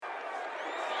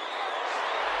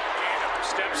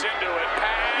steps into it.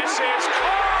 Pass is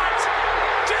caught.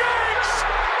 Diggs!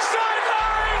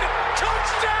 Sideline!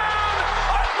 Touchdown!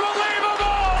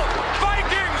 Unbelievable!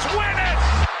 Vikings win it!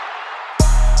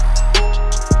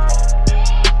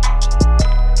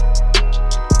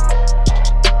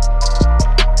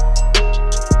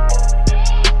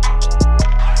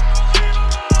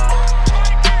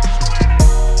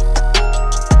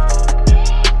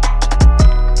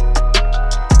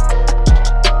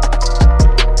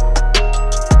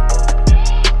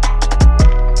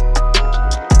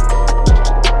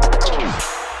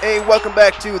 Welcome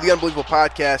back to the Unbelievable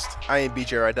Podcast. I am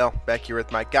BJ Rydell, back here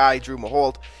with my guy, Drew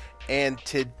Mahold. And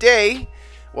today,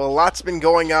 well, a lot's been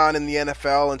going on in the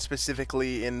NFL and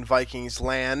specifically in Vikings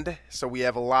land. So we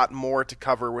have a lot more to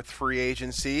cover with free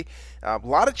agency. A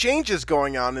lot of changes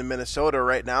going on in Minnesota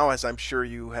right now, as I'm sure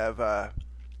you have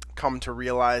come to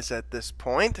realize at this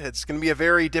point. It's going to be a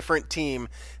very different team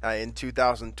in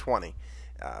 2020.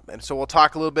 And so we'll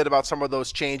talk a little bit about some of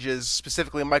those changes,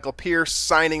 specifically Michael Pierce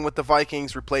signing with the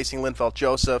Vikings, replacing Linval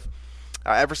Joseph.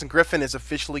 Everson Griffen is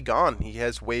officially gone. He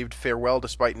has waved farewell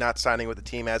despite not signing with the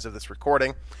team as of this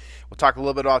recording. We'll talk a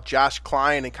little bit about Josh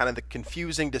Klein and kind of the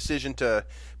confusing decision to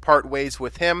part ways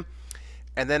with him.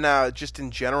 And then just in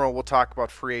general, we'll talk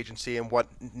about free agency and what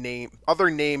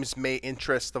other names may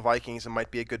interest the Vikings and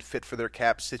might be a good fit for their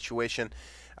cap situation.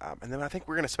 And then I think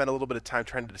we're going to spend a little bit of time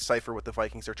trying to decipher what the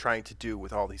Vikings are trying to do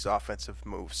with all these offensive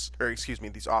moves,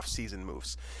 these off-season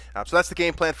moves. So that's the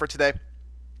game plan for today.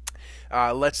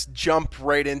 Let's jump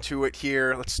right into it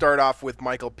here. Let's start off with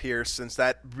Michael Pierce, since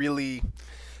that really,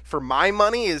 for my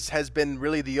money, has been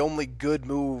really the only good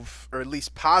move, or at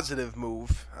least positive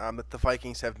move, that the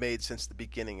Vikings have made since the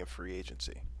beginning of free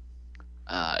agency.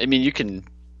 I mean, you can,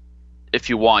 if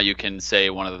you want, you can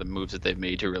say one of the moves that they've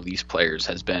made to release players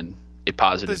has been a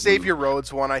positive. The Xavier move.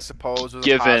 Rhodes one, I suppose, was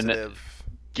a positive.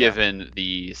 Given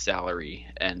the salary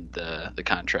and the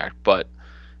contract. But,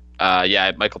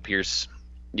 Michael Pierce,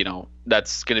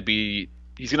 that's going to be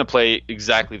 – he's going to play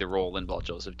exactly the role Linval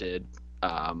Joseph did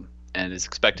and is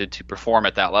expected to perform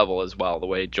at that level as well, the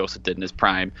way Joseph did in his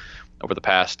prime over the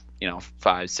past,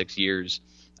 5-6 years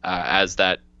as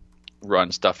that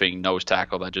run-stuffing nose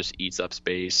tackle that just eats up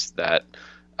space, that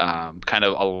kind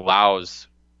of allows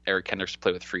 – Eric Kendricks to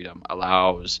play with freedom,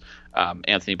 allows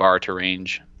Anthony Barr to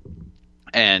range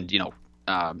and,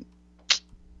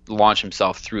 launch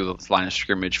himself through the line of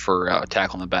scrimmage for a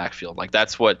tackle in the backfield. Like,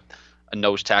 that's what a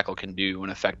nose tackle can do,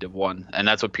 an effective one, and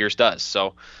that's what Pierce does.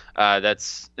 So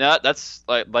that's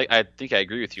like I think I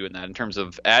agree with you in that in terms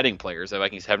of adding players. The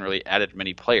Vikings haven't really added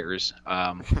many players,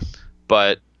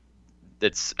 but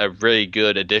it's a really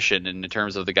good addition in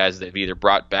terms of the guys they've either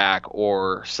brought back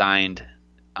or signed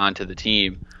onto the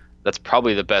team. That's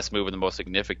probably the best move and the most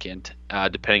significant,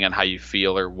 depending on how you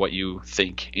feel or what you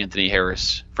think Anthony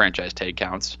Harris franchise tag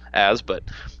counts as. But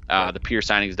the Pierce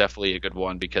signing is definitely a good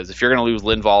one, because if you're going to lose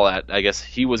Linval at, I guess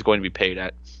he was going to be paid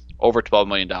at over $12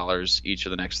 million each of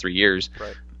the next 3 years.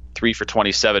 Right. 3 for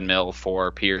 $27 million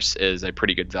for Pierce is a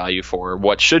pretty good value for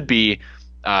what should be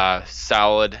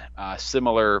solid,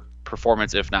 similar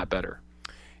performance, if not better.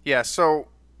 Yeah, so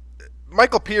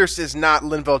Michael Pierce is not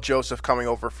Linval Joseph coming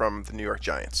over from the New York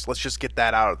Giants. Let's just get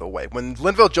that out of the way. When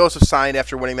Linval Joseph signed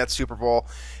after winning that Super Bowl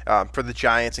for the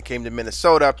Giants and came to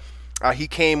Minnesota, he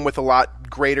came with a lot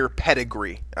greater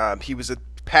pedigree. He was a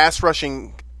pass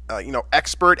rushing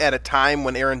expert at a time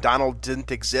when Aaron Donald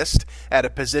didn't exist, at a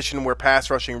position where pass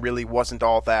rushing really wasn't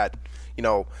all that, I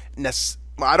don't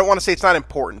want to say it's not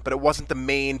important, but it wasn't the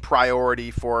main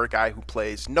priority for a guy who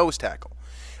plays nose tackle.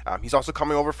 He's also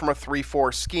coming over from a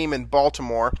 3-4 scheme in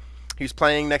Baltimore. He was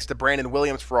playing next to Brandon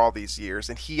Williams for all these years,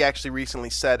 and he actually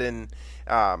recently said in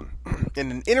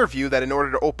an interview that in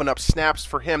order to open up snaps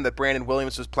for him, that Brandon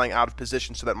Williams was playing out of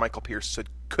position so that Michael Pierce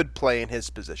could play in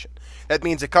his position. That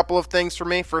means a couple of things for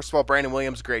me. First of all, Brandon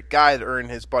Williams, great guy that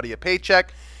earned his buddy a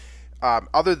paycheck.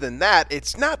 Other than that,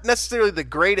 it's not necessarily the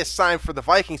greatest sign for the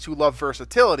Vikings, who love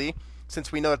versatility,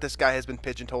 since we know that this guy has been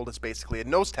pigeonholed as basically a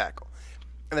nose tackle.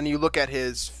 And then you look at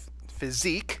his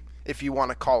physique, if you want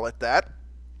to call it that.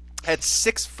 At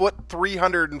 6 foot,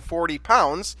 340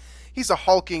 pounds, he's a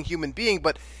hulking human being,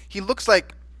 but he looks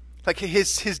like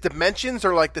his dimensions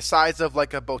are like the size of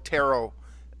like a Botero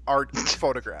art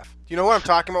photograph. Do you know what I'm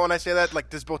talking about when I say that? Like,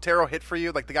 does Botero hit for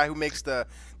you? Like the guy who makes the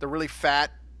really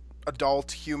fat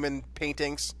adult human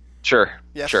paintings? Sure.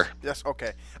 Yes? Sure. Yes.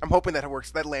 Okay. I'm hoping that it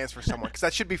works. That lands for someone, because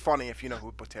that should be funny if you know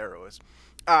who Botero is.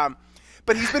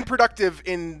 But he's been productive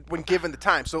when given the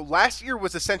time. So last year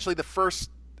was essentially the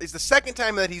second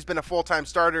time that he's been a full-time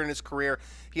starter in his career.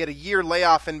 He had a year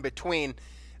layoff in between.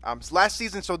 Last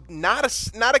season, so not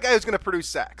a guy who's going to produce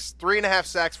sacks. 3.5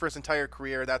 sacks for his entire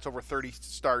career. That's over 30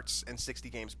 starts and 60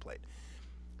 games played.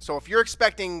 So if you're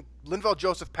expecting Linval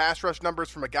Joseph pass rush numbers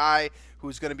from a guy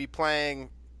who's going to be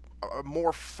playing a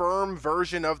more firm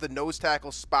version of the nose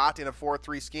tackle spot in a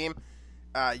 4-3 scheme,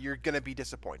 you're going to be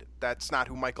disappointed. That's not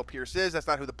who Michael Pierce is. That's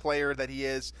not who the player that he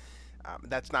is.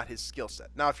 That's not his skill set.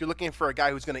 Now, if you're looking for a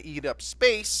guy who's going to eat up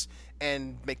space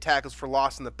and make tackles for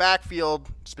loss in the backfield,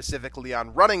 specifically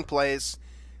on running plays,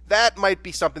 that might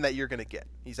be something that you're going to get.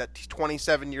 He's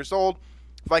 27 years old.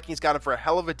 Vikings got him for a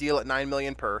hell of a deal at $9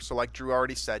 million per. So like Drew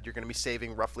already said, you're going to be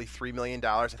saving roughly $3 million.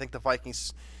 I think the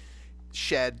Vikings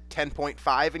shed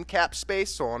 10.5 in cap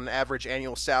space, so on an average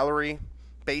annual salary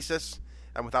basis,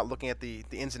 and without looking at the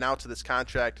ins and outs of this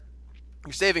contract,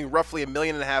 you're saving roughly $1.5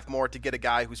 million more to get a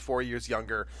guy who's 4 years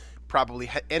younger, probably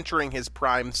entering his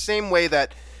prime, same way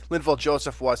that Linval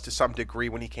Joseph was to some degree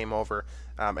when he came over,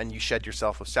 and you shed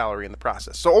yourself with salary in the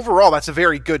process. So overall, that's a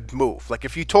very good move. Like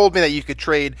if you told me that you could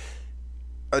trade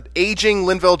an aging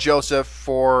Linval Joseph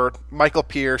for Michael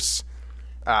Pierce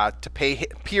to pay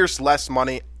Pierce less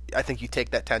money, I think you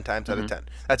take that 10 times out of 10.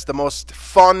 That's the most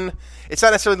fun. It's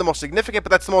not necessarily the most significant, but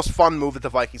that's the most fun move that the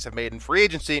Vikings have made in free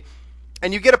agency.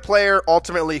 And you get a player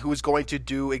ultimately who is going to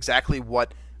do exactly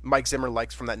what Mike Zimmer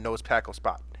likes from that nose tackle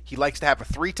spot. He likes to have a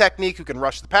 3 technique who can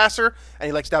rush the passer, and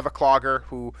he likes to have a clogger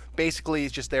who basically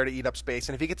is just there to eat up space.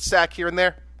 And if he gets a sack here and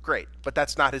there, great. But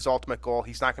that's not his ultimate goal.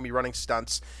 He's not going to be running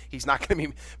stunts. He's not going to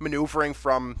be maneuvering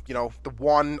from, the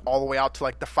 1 all the way out to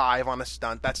like the 5 on a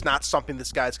stunt. That's not something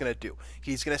this guy's going to do.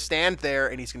 He's going to stand there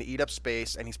and he's going to eat up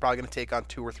space, and he's probably going to take on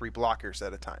 2 or 3 blockers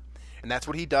at a time. And that's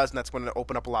what he does, and that's going to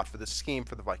open up a lot for this scheme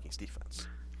for the Vikings defense.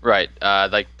 Right.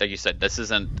 Like you said, this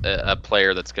isn't a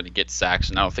player that's going to get sacks,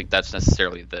 and I don't think that's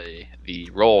necessarily the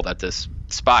role that this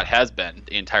spot has been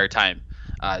the entire time.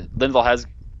 Linval has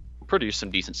produced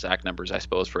some decent sack numbers, I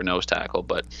suppose, for a nose tackle,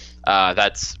 but I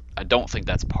don't think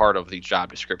that's part of the job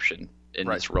description in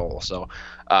this role. So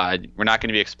we're not going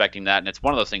to be expecting that, and it's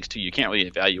one of those things too. You can't really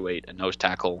evaluate a nose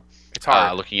tackle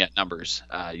looking at numbers.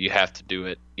 You have to do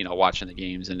it, watching the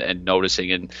games and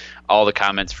noticing, and all the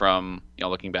comments from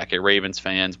looking back at Ravens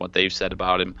fans, what they've said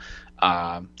about him,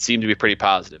 seem to be pretty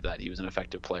positive that he was an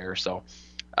effective player. So.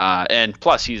 And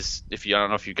plus, I don't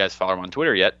know if you guys follow him on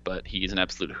Twitter yet, but he's an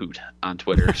absolute hoot on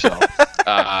Twitter. So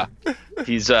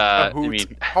he's how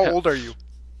old are you?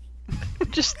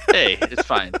 Just hey, it's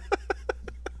fine.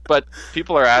 But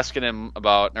people are asking him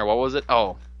about, or what was it?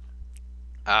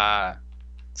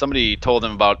 Somebody told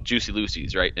him about Juicy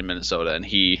Lucy's, right, in Minnesota, and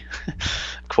he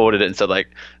quoted it and said, like,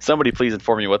 somebody please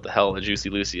inform me what the hell a Juicy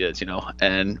Lucy is,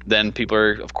 And then people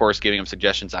are, of course, giving him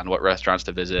suggestions on what restaurants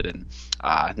to visit, and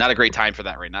not a great time for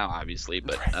that right now, obviously.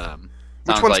 But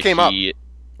which ones came up?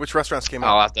 Which restaurants came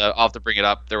up? I'll have to bring it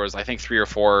up. There was, I think, 3 or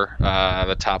 4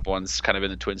 the top ones, kind of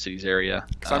in the Twin Cities area.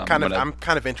 I'm kind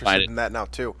of interested in that now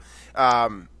too.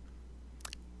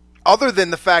 Other than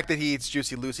the fact that he eats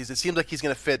Juicy Lucy's, it seems like he's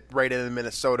going to fit right in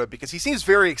Minnesota because he seems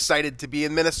very excited to be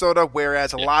in Minnesota,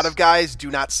 whereas a lot of guys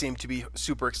do not seem to be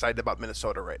super excited about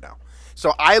Minnesota right now.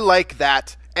 So I like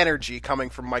that energy coming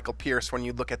from Michael Pierce when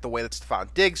you look at the way that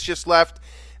Stephon Diggs just left,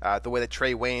 the way that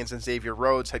Trey Waynes and Xavier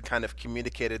Rhodes had kind of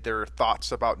communicated their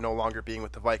thoughts about no longer being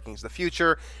with the Vikings in the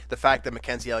future, the fact that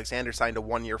Mackenzie Alexander signed a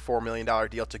 1-year, $4 million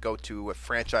deal to go to a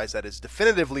franchise that is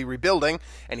definitively rebuilding,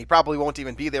 and he probably won't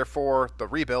even be there for the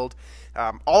rebuild.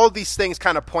 All of these things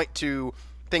kind of point to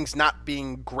things not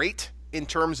being great in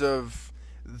terms of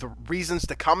the reasons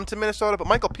to come to Minnesota, but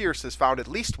Michael Pierce has found at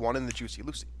least one in the Juicy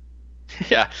Lucy.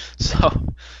 Yeah, so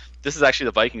this is actually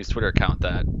the Vikings Twitter account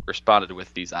that responded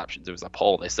with these options. It was a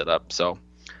poll they set up. So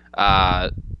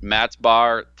Matt's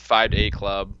Bar, 5 to 8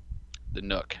 Club, the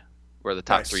Nook were the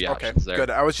top 3 options there. Good.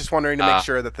 I was just wondering to make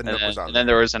sure that the Nook was on. And then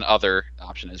there was an other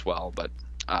option as well, but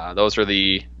those are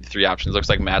the 3 options. Looks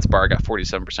like Matt's Bar got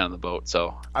 47% of the vote,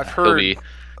 so he'll be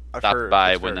stopped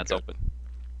by when that's open.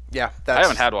 Yeah, I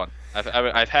haven't had one.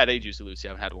 I've had a Juicy Lucy.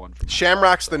 I haven't had one.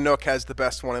 Shamrock's the Nook has the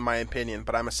best one in my opinion,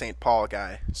 but I'm a St. Paul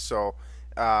guy, so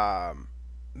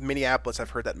Minneapolis, I've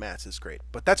heard that Matt's is great,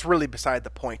 but that's really beside the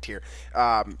point here.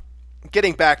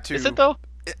 Getting back to, is it though?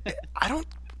 I don't.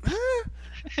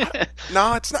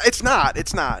 No, it's not.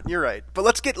 It's not. You're right. But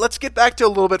let's get back to a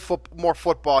little bit more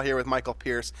football here with Michael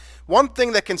Pierce. One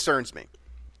thing that concerns me,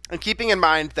 and keeping in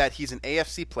mind that he's an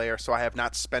AFC player, so I have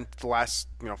not spent the last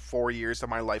 4 years of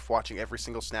my life watching every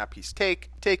single snap he's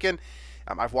taken.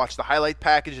 I've watched the highlight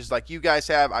packages like you guys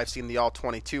have. I've seen the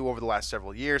All-22 over the last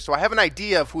several years, so I have an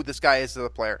idea of who this guy is as a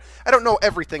player. I don't know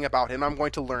everything about him. I'm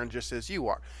going to learn just as you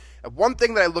are. One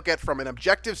thing that I look at from an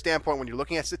objective standpoint when you're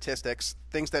looking at statistics,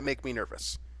 things that make me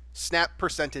nervous. snap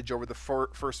percentage over the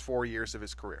first 4 years of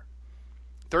his career.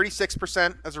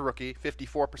 36% as a rookie,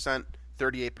 54%,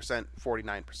 38%,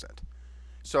 49%.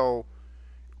 So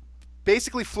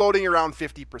basically floating around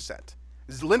 50%.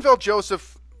 Linval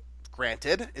Joseph,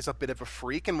 granted, is a bit of a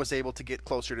freak and was able to get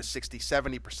closer to 60,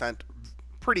 70%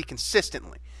 pretty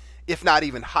consistently, if not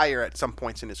even higher at some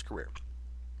points in his career.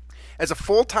 As a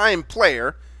full-time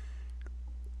player,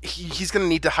 he's going to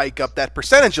need to hike up that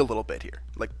percentage a little bit here.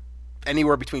 Like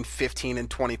anywhere between 15 and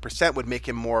 20% would make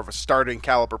him more of a starting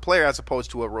caliber player as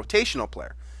opposed to a rotational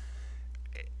player.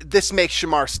 This makes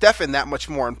Shamar Stephen that much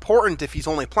more important if he's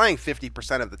only playing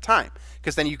 50% of the time,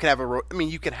 because then you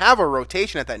can have a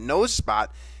rotation at that nose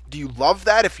spot. Do you love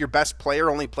that if your best player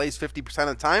only plays 50% of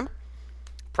the time?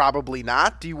 Probably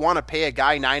not. Do you want to pay a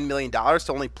guy $9 million to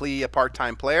only play a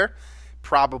part-time player?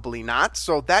 Probably not.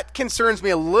 So that concerns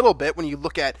me a little bit when you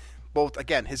look at both,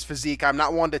 again, his physique. I'm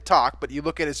not one to talk, but you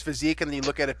look at his physique and then you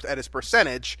look at his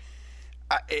percentage.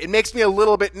 It makes me a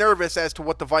little bit nervous as to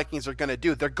what the Vikings are going to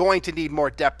do. They're going to need more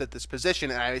depth at this position,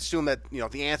 and I assume that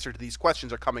the answer to these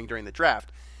questions are coming during the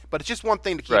draft. But it's just one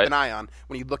thing to keep an eye on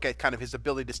when you look at kind of his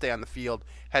ability to stay on the field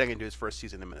heading into his first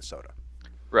season in Minnesota.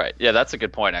 Right. Yeah, that's a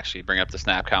good point, actually, bring up the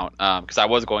snap count. Because I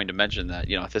was going to mention that,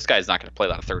 if this guy's not going to play a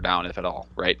lot of third down, if at all,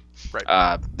 right?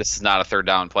 Right. This is not a third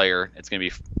down player. It's going to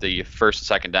be the first and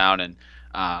second down. And,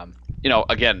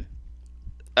 again,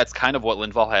 that's kind of what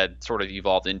Linval had sort of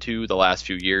evolved into the last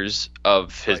few years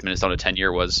of his Minnesota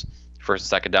tenure, was first and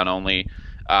second down only.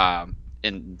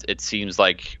 And it seems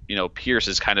like, Pierce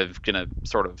is kind of going to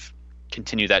sort of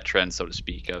continue that trend, so to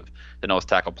speak, of the nose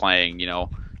tackle playing,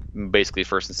 basically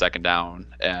first and second down,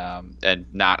 and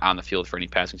not on the field for any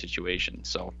passing situation.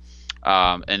 So,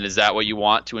 and is that what you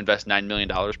want to invest $9 million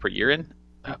per year in?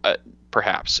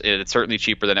 Perhaps. It's certainly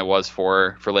cheaper than it was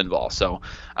for Linval. So,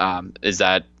 is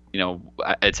that,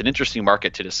 it's an interesting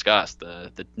market to discuss,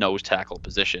 the nose tackle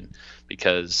position,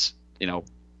 because,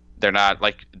 they're not,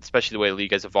 like, especially the way the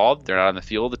league has evolved, they're not on the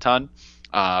field a ton.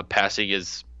 Passing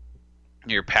is,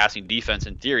 your passing defense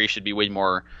in theory should be way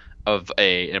more of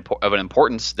an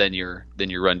importance than your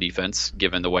run defense,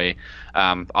 given the way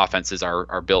offenses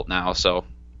are built now. So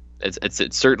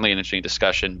it's certainly an interesting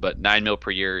discussion, but $9 million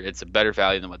per year, it's a better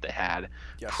value than what they had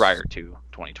prior to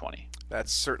 2020.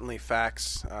 That's certainly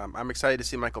facts. I'm excited to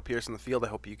see Michael Pierce in the field. I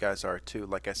hope you guys are too.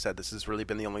 Like I said, this has really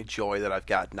been the only joy that I've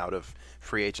gotten out of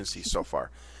free agency so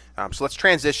far. So let's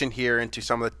transition here into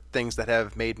some of the things that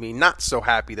have made me not so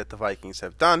happy that the Vikings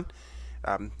have done.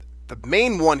 The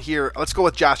main one here, let's go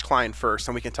with Josh Klein first,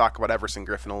 and we can talk about Everson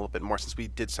Griffen a little bit more, since we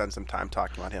did spend some time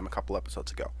talking about him a couple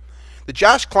episodes ago. The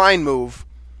Josh Klein move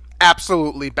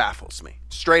absolutely baffles me.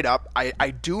 Straight up, I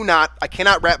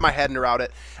cannot wrap my head around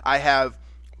it. I have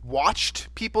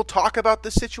watched people talk about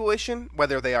this situation,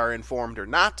 whether they are informed or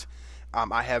not.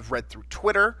 I have read through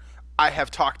Twitter. I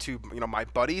have talked to my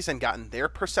buddies and gotten their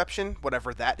perception,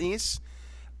 whatever that is.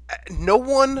 No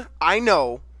one I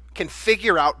know can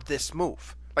figure out this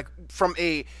move. Like, from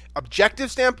a objective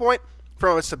standpoint,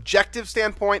 from a subjective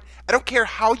standpoint, I don't care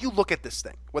how you look at this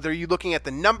thing, whether you're looking at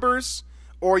the numbers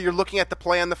or you're looking at the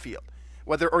play on the field,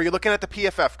 or you're looking at the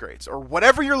PFF grades or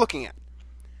whatever you're looking at.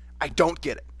 I don't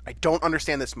get it. I don't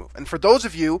understand this move. And for those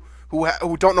of you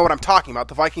who don't know what I'm talking about,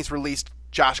 the Vikings released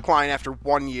Josh Klein after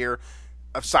 1 year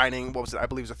of signing, I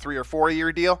believe it was a 3 or 4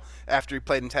 year deal after he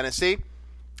played in Tennessee.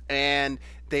 And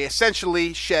they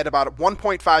essentially shed about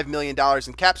 $1.5 million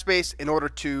in cap space in order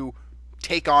to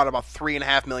take on about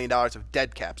 $3.5 million of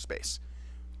dead cap space.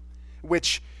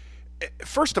 Which,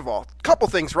 first of all, a couple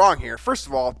things wrong here. First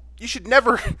of all, you should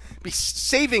never be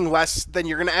saving less than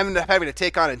you're going to end up having to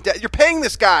take on in debt. You're paying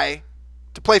this guy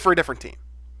to play for a different team.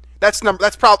 That's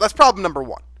problem number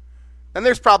one. Then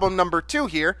there's problem number two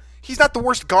here. He's not the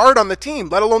worst guard on the team,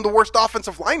 let alone the worst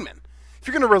offensive lineman. If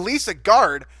you're going to release a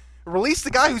guard, release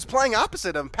the guy who's playing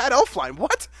opposite him, Pat Elflein.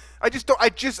 What? I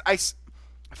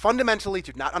fundamentally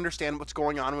do not understand what's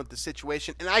going on with the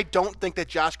situation, and I don't think that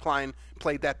Josh Klein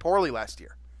played that poorly last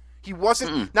year. He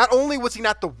wasn't. Not only was he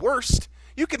not the worst,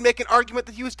 you could make an argument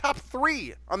that he was top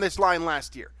 3 on this line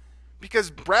last year, because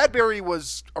Bradbury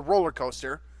was a roller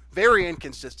coaster, very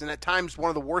inconsistent, at times one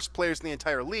of the worst players in the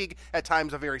entire league, at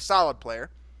times a very solid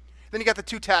player. Then you got the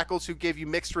 2 tackles who gave you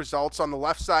mixed results on the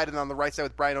left side and on the right side,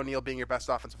 with Brian O'Neill being your best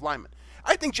offensive lineman.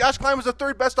 I think Josh Klein was the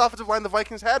 3rd best offensive line the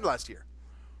Vikings had last year.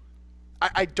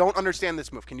 I don't understand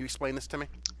this move. Can you explain this to me?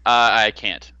 I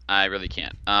can't. I really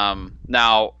can't.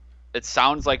 Now, it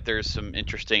sounds like there's some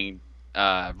interesting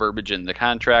verbiage in the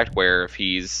contract where if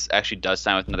he's actually does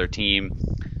sign with another team,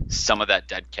 some of that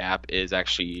dead cap is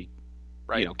actually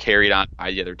carried on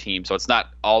by the other team. So it's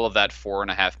not all of that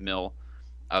 $4.5 million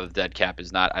of the dead cap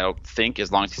is not, I don't think,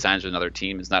 as long as he signs with another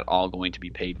team, is not all going to be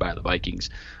paid by the Vikings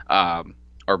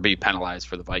or be penalized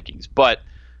for the Vikings. But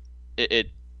to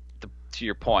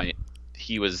your point,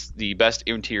 he was the best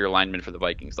interior lineman for the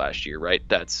Vikings last year, right?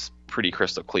 That's pretty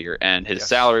crystal clear. And his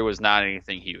salary was not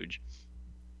anything huge.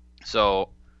 So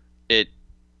it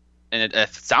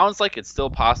sounds like it's still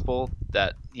possible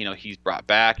that, he's brought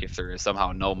back if there is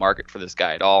somehow no market for this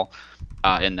guy at all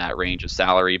in that range of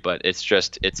salary. But it's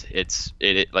just, it's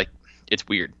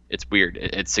weird. It's weird.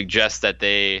 It suggests that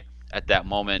they, at that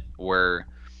moment, were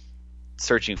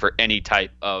searching for any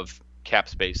type of cap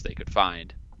space they could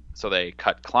find. So they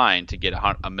cut Klein to get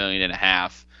 $1.5 million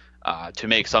to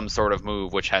make some sort of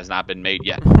move, which has not been made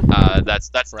yet.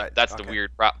 That's right. The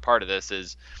weird part of this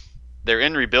is they're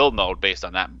in rebuild mode based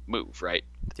on that move, right?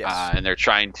 Yes. And they're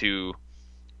trying to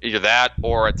either that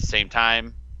or at the same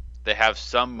time they have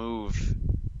some move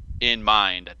in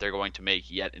mind that they're going to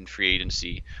make yet in free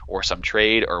agency or some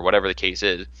trade or whatever the case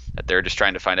is, that they're just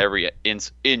trying to find every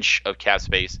inch of cap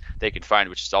space they can find,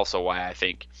 which is also why I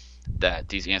think that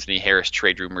these Anthony Harris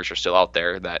trade rumors are still out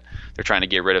there, that they're trying to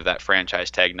get rid of that franchise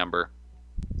tag number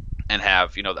and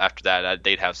have, after that,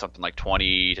 they'd have something like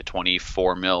 20 to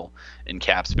 24 mil in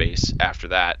cap space after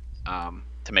that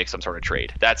to make some sort of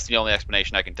trade. That's the only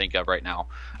explanation I can think of right now.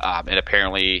 And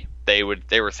apparently they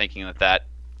were thinking that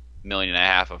 $1.5 million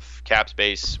of cap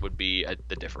space would be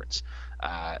the difference.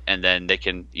 And then they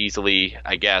can easily,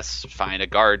 I guess, find a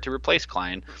guard to replace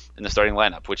Klein in the starting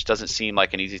lineup, which doesn't seem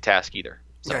like an easy task either.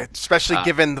 So, yeah, especially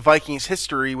given the Vikings'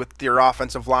 history with their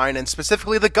offensive line and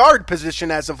specifically the guard position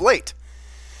as of late.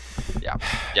 Yeah.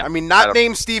 I mean, not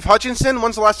named Steve Hutchinson.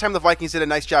 When's the last time the Vikings did a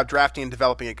nice job drafting and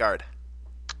developing a guard?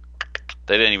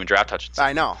 They didn't even draft Hutchinson.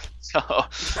 I know. So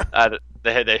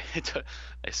they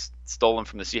stole him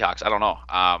from the Seahawks. I don't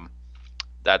know.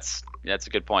 That's a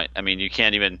good point. I mean, you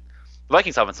can't even. The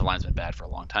Vikings' offensive line's been bad for a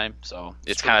long time, so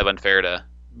it's kind of unfair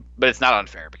but it's not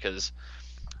unfair because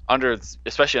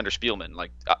especially under Spielman,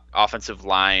 like offensive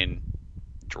line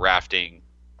drafting,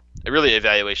 really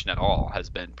evaluation at all has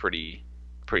been pretty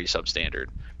substandard,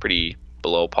 pretty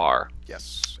below par.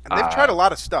 Yes, and they've tried a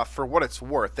lot of stuff for what it's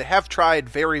worth. They have tried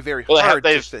very, very hard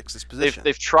to fix this position.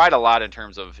 They've tried a lot in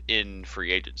terms of in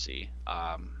free agency.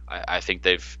 I think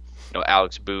they've,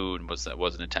 Alex Boone was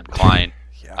an attempt. Klein.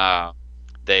 Yeah.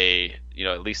 They,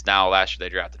 at least now last year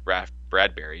they drafted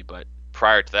Bradbury, but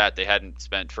prior to that they hadn't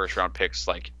spent first round picks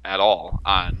like at all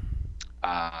on,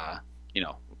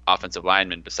 offensive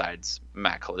linemen besides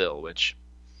Matt Khalil, which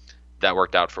that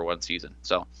worked out for one season.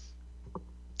 So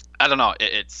I don't know.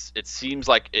 It seems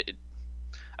like it.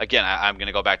 Again, I'm going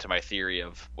to go back to my theory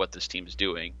of what this team is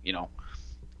doing.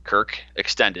 Kirk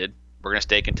extended. We're going to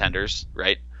stay contenders,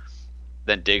 right?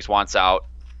 Then Diggs wants out.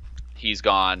 He's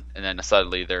gone, and then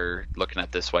suddenly they're looking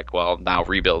at this like, well, now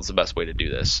rebuild's the best way to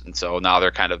do this, and so now they're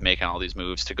kind of making all these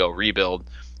moves to go rebuild,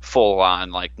 full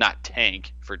on, like not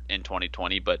tank in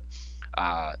 2020, but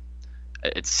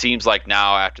it seems like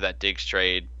now after that Diggs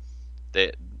trade,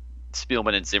 that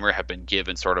Spielman and Zimmer have been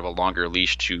given sort of a longer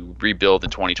leash to rebuild in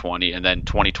 2020, and then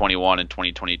 2021 and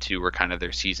 2022 were kind of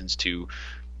their seasons to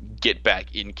get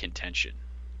back in contention.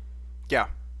 Yeah.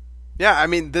 I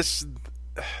mean, this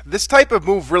type of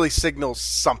move really signals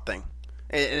something,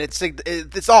 and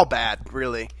it's all bad,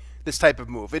 really. This type of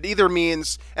move, it either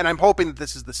means, and I'm hoping that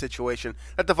this is the situation,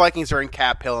 that the Vikings are in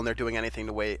cap hill and they're doing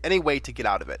any way to get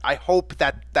out of it. I hope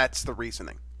that that's the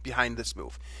reasoning behind this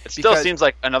move. It still seems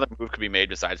like another move could be made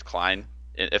besides Klein,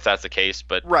 if that's the case.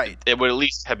 But right, it would at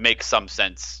least make some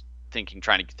sense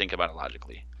trying to think about it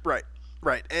logically.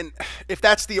 Right. And if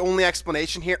that's the only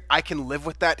explanation here, I can live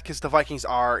with that because the Vikings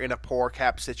are in a poor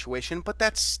cap situation. But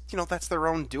that's their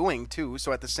own doing too.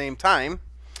 So at the same time,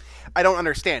 I don't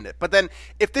understand it. But then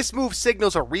if this move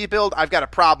signals a rebuild, I've got a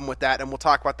problem with that, and we'll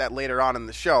talk about that later on in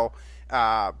the show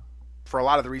for a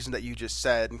lot of the reasons that you just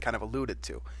said and kind of alluded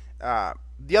to.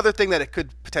 The other thing that it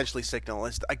could potentially signal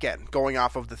is, again, going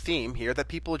off of the theme here, that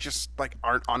people just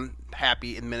aren't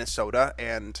unhappy in Minnesota,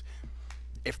 and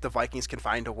if the Vikings can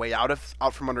find a way out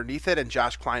from underneath it, and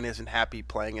Josh Klein isn't happy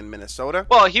playing in Minnesota.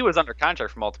 Well, he was under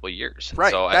contract for multiple years.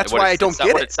 Right. So that's why I don't get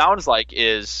it. What it sounds like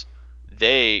is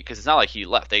because it's not like he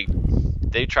left.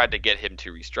 They tried to get him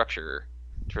to restructure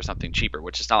for something cheaper,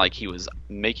 which is not like he was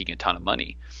making a ton of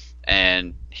money,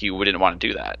 and he didn't want to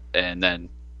do that. And then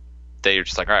they were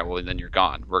just like, all right, well, then you're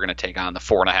gone. We're going to take on the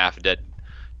 4.5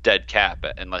 dead cap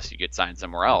unless you get signed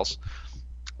somewhere else,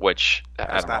 which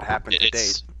has not happened to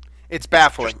date. It's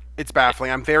baffling. It's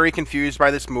baffling. I'm very confused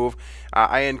by this move.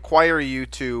 I inquire you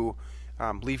to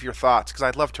leave your thoughts because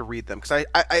I'd love to read them because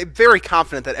I'm very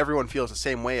confident that everyone feels the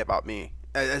same way about me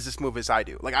as this move as I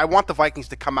do. Like, I want the Vikings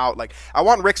to come out. Like, I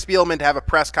want Rick Spielman to have a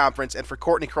press conference and for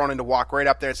Courtney Cronin to walk right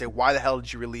up there and say, "Why the hell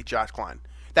did you release Josh Klein?"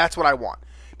 That's what I want.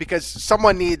 Because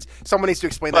someone needs to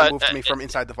explain that move to me from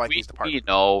inside the Vikings department.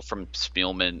 We know from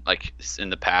Spielman, like in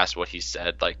the past, what he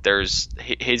said. Like,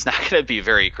 he's not going to be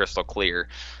very crystal clear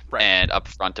and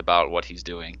upfront about what he's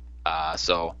doing.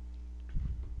 So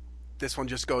this one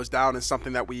just goes down as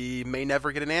something that we may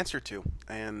never get an answer to,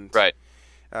 and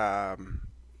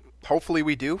hopefully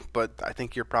we do. But I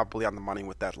think you're probably on the money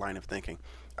with that line of thinking.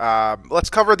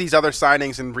 Let's cover these other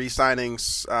signings and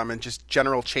re-signings and just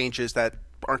general changes that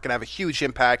aren't going to have a huge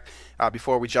impact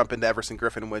before we jump into Everson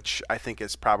Griffen, which I think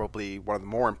is probably one of the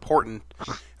more important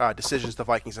decisions the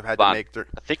Vikings have had to make. I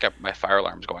think my fire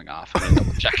alarm's going off. I'm going to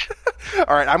double check.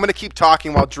 All right, I'm going to keep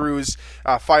talking while Drew's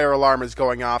fire alarm is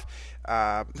going off.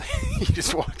 He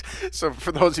just walked. So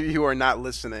for those of you who are not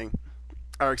listening,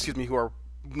 or excuse me, who are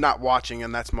not watching,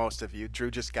 and that's most of you,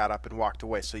 Drew just got up and walked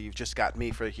away, so you've just got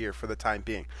me here for the time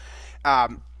being.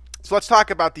 So let's talk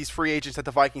about these free agents that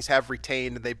the Vikings have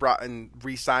retained and they brought and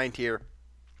re-signed here.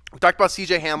 We talked about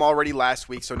C.J. Ham already last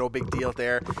week, so no big deal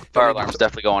there. Fire alarm's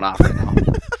definitely going off right now.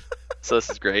 So this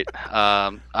is great.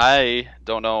 I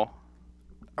don't know.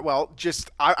 Well,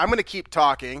 I'm going to keep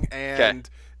talking and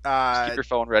just keep your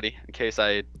phone ready in case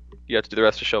you have to do the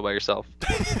rest of the show by yourself.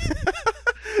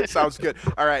 Sounds good.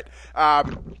 All right. All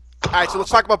right. So let's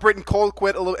talk about Britton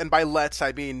Colquitt a little, and by let's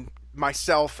I mean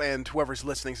myself and whoever's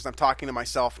listening, since I'm talking to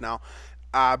myself now.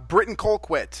 Britton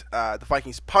Colquitt, the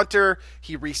Vikings punter,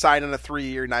 he re-signed on a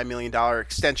 3-year, $9 million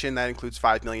extension. That includes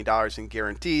 $5 million in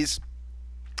guarantees.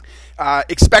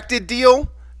 Expected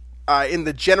deal in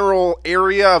the general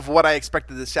area of what I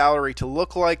expected the salary to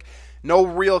look like. No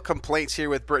real complaints here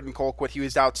with Britton Colquitt. He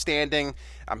was outstanding.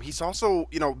 He's also,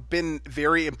 been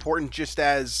very important just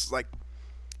as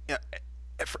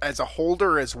as a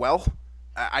holder as well.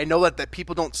 I know that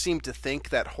people don't seem to think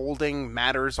that holding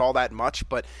matters all that much,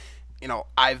 but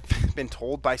I've been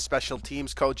told by special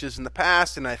teams coaches in the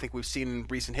past, and I think we've seen in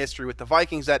recent history with the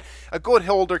Vikings, that a good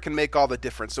holder can make all the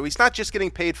difference. So he's not just getting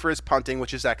paid for his punting,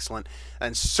 which is excellent,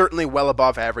 and certainly well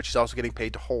above average. He's also getting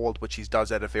paid to hold, which he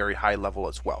does at a very high level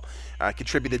as well.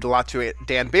 Contributed a lot to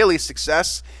Dan Bailey's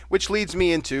success, which leads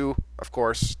me into, of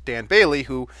course, Dan Bailey,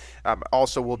 who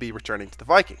also will be returning to the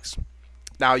Vikings.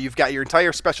 Now you've got your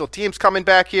entire special teams coming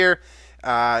back here.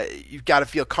 You've got to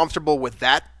feel comfortable with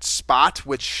that spot,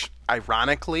 which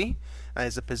ironically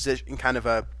is a position, kind of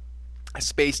a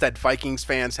space that Vikings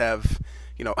fans have,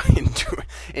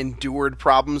 endured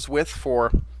problems with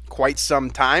for quite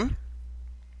some time.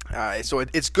 So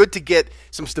it's good to get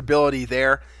some stability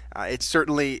there. It's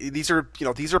certainly these are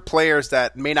players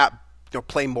that may not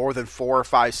play more than 4 or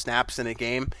 5 snaps in a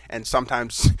game, and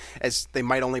sometimes as they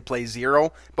might only play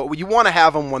 0. But you want to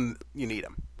have them when you need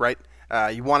them, right?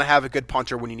 You want to have a good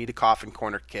punter when you need a coffin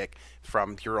corner kick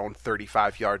from your own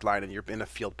 35-yard line and you're in a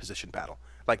field position battle.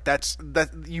 Like that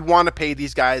you want to pay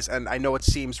these guys, and I know it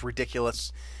seems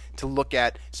ridiculous to look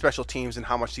at special teams and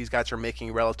how much these guys are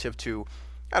making relative to,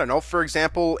 I don't know, for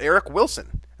example, Eric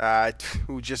Wilson,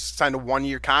 who just signed a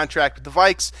 1-year contract with the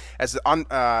Vikes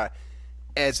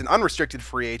as an unrestricted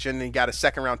free agent, and he got a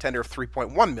second-round tender of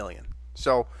 $3.1 million.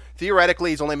 So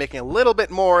theoretically, he's only making a little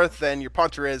bit more than your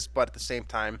punter is, but at the same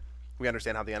time, we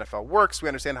understand how the NFL works. We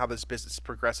understand how this business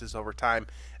progresses over time.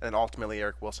 And then ultimately,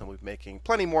 Eric Wilson will be making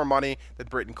plenty more money than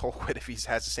Britton Colquitt if he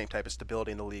has the same type of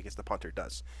stability in the league as the punter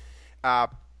does.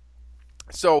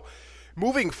 So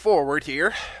moving forward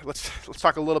here, let's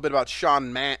talk a little bit about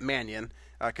Sean Mannion,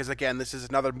 because, again, this is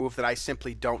another move that I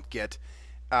simply don't get.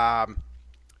 A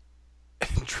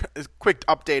quick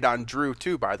update on Drew,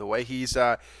 too, by the way. He's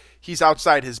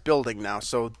outside his building now,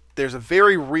 so there's a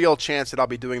very real chance that I'll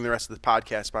be doing the rest of the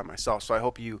podcast by myself, so I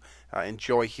hope you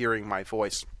enjoy hearing my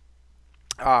voice.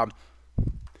 So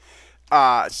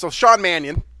Sean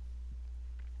Mannion,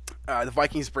 the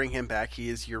Vikings bring him back. He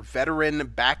is your veteran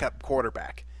backup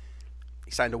quarterback.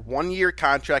 He signed a 1-year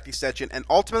contract extension, and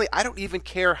ultimately I don't even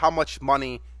care how much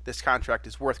money this contract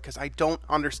is worth because I don't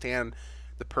understand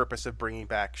the purpose of bringing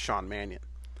back Sean Mannion.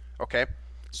 Okay?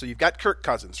 So you've got Kirk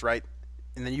Cousins, right?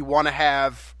 And then you want to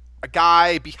have a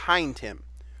guy behind him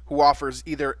who offers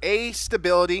either A,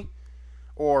 stability,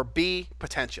 or B,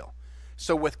 potential.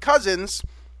 So with Cousins,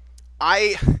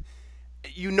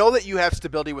 you know that you have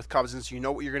stability with Cousins. You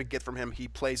know what you're going to get from him. He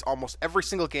plays almost every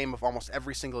single game of almost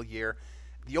every single year.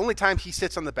 The only time he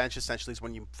sits on the bench essentially is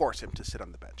when you force him to sit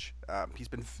on the bench. He's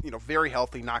been very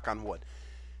healthy, knock on wood.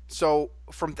 So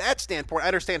from that standpoint, I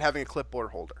understand having a clipboard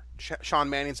holder. Sean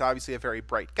Mannion's obviously a very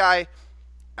bright guy.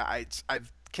 I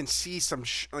can see some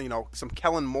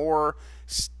Kellen Moore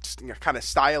kind of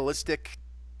stylistic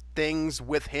things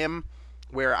with him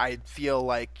where I feel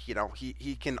like,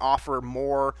 he can offer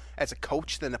more as a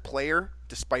coach than a player,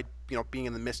 despite, being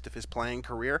in the midst of his playing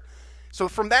career. So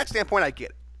from that standpoint, I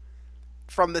get it.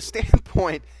 From the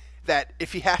standpoint that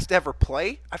if he has to ever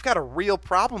play, I've got a real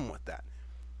problem with that.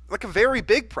 Like a very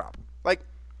big problem. Like,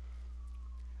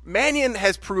 Mannion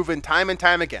has proven time and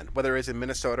time again, whether it's in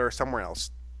Minnesota or somewhere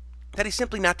else, that he's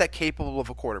simply not that capable of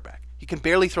a quarterback. He can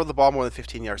barely throw the ball more than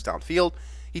 15 yards downfield.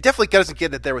 He definitely doesn't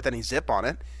get it there with any zip on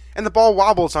it. And the ball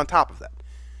wobbles on top of that.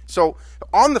 So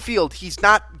on the field, he's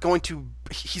going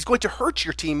to hurt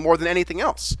your team more than anything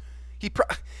else.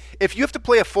 If you have to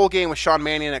play a full game with Sean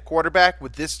Mannion at quarterback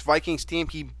with this Vikings team,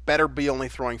 he better be only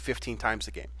throwing 15 times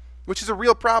a game, which is a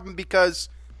real problem because,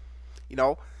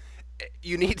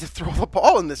 you need to throw the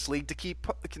ball in this league to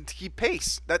keep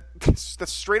pace.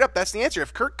 That's straight up. That's the answer.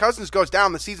 If Kirk Cousins goes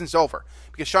down, the season's over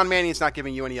because Sean Mannion's not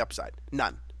giving you any upside.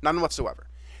 None whatsoever.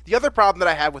 The other problem that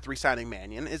I have with re-signing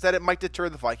Mannion is that it might deter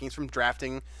the Vikings from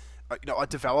drafting, a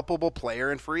developable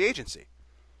player in free agency,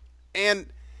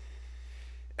 and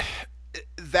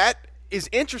that is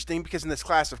interesting because in this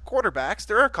class of quarterbacks,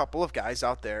 there are a couple of guys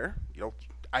out there.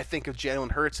 I think of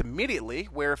Jalen Hurts immediately,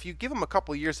 where if you give him a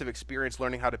couple of years of experience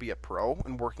learning how to be a pro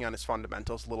and working on his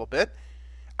fundamentals a little bit,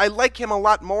 I like him a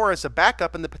lot more as a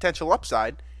backup and the potential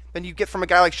upside than you get from a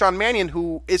guy like Sean Mannion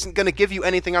who isn't going to give you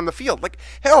anything on the field. Like,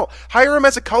 hell, hire him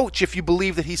as a coach if you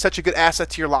believe that he's such a good asset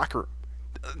to your locker room.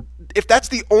 If that's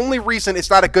the only reason, it's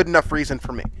not a good enough reason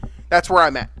for me. That's where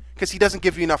I'm at, because he doesn't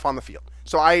give you enough on the field.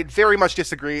 So I very much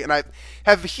disagree, and I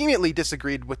have vehemently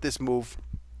disagreed with this move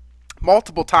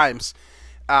multiple times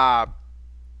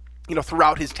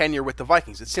throughout his tenure with the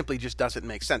Vikings. It simply just doesn't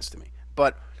make sense to me.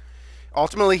 But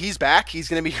ultimately, he's back. He's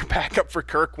going to be your backup for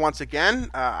Kirk once again.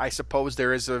 I suppose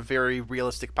there is a very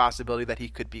realistic possibility that he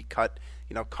could be cut,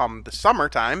 come the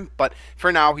summertime. But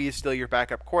for now, he is still your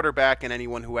backup quarterback, and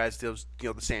anyone who has those,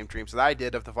 the same dreams that I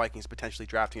did of the Vikings potentially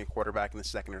drafting a quarterback in the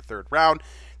second or third round,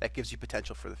 that gives you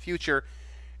potential for the future.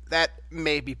 That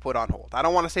may be put on hold. I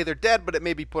don't want to say they're dead, but it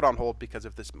may be put on hold because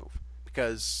of this move.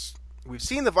 Because we've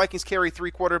seen the Vikings carry 3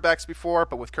 quarterbacks before,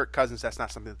 but with Kirk Cousins, that's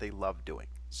not something that they love doing.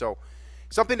 So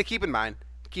something to keep in mind,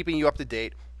 keeping you up to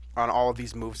date on all of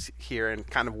these moves here and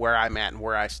kind of where I'm at and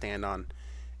where I stand on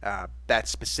that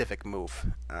specific move.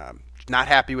 Not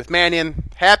happy with Mannion,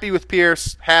 happy with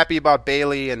Pierce, happy about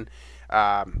Bailey and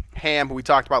Ham, who we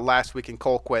talked about last week, and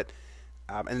Colquitt.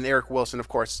 And Eric Wilson, of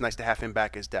course, it's nice to have him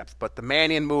back as depth. But the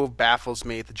Mannion move baffles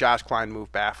me. The Josh Klein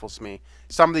move baffles me.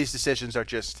 Some of these decisions are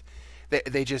just,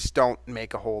 they just don't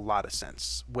make a whole lot of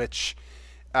sense, which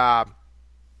I'm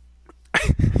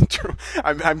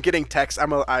getting texts.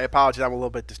 I apologize. I'm a little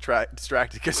bit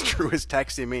distracted because Drew is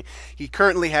texting me. He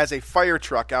currently has a fire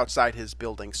truck outside his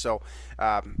building. So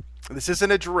this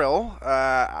isn't a drill.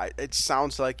 It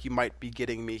sounds like you might be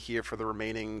getting me here for the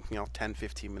remaining 10,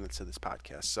 15 minutes of this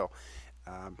podcast. So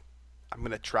I'm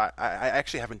going to try. I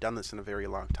actually haven't done this in a very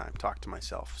long time, talk to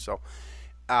myself. So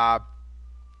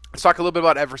let's talk a little bit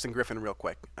about Everson Griffen real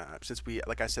quick. Since we,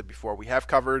 like I said before, we have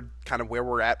covered kind of where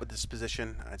we're at with this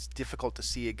position. It's difficult to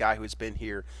see a guy who's been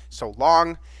here so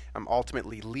long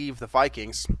ultimately leave the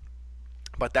Vikings.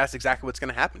 But that's exactly what's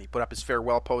going to happen. He put up his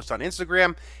farewell post on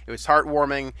Instagram. It was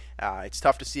heartwarming. It's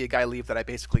tough to see a guy leave that I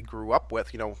basically grew up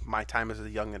with. My time as a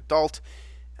young adult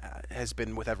has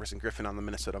been with Everson Griffen on the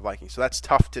Minnesota Vikings. So that's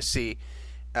tough to see.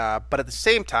 But at the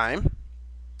same time,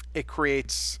 it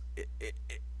creates...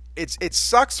 It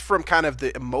sucks from kind of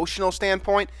the emotional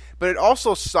standpoint, but it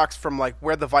also sucks from like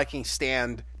where the Vikings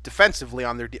stand defensively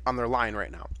on their line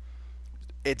right now.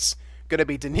 It's going to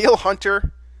be Danielle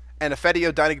Hunter and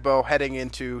Ifeadi Odenigbo heading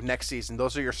into next season.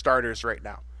 Those are your starters right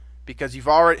now, because you've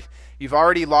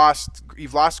already lost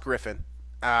Griffen,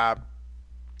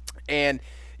 and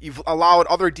you've allowed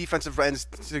other defensive ends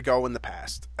to go in the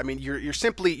past. I mean, you're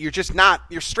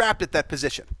strapped at that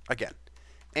position again,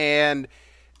 and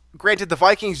granted, the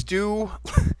Vikings do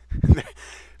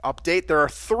update. There are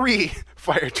 3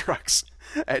 fire trucks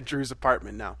at Drew's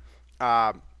apartment now.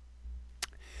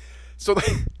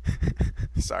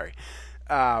 Sorry.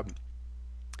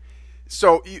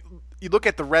 So you look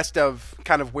at the rest of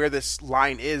kind of where this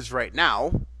line is right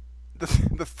now. The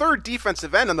third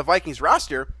defensive end on the Vikings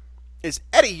roster is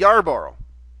Eddie Yarborough.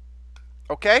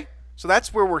 Okay? So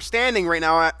that's where we're standing right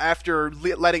now after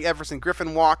letting Everson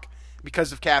Griffen walk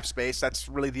because of cap space. That's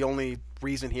really the only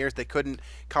reason here, is they couldn't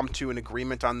come to an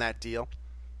agreement on that deal.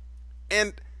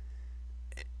 And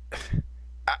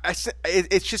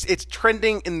it's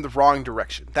trending in the wrong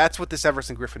direction. That's what this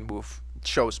Everson Griffen move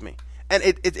shows me. And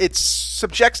it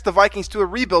subjects the Vikings to a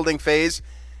rebuilding phase,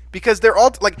 because they're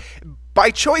all by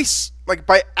choice. like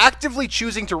by actively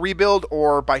choosing to rebuild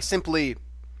or by simply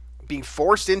being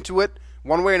forced into it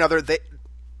one way or another,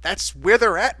 that's where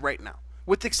they're at right now.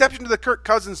 With the exception of the Kirk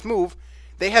Cousins move,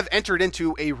 they have entered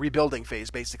into a rebuilding phase,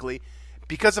 basically,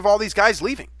 because of all these guys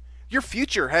leaving. Your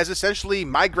future has essentially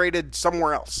migrated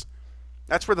somewhere else.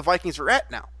 That's where the Vikings are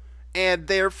at now. And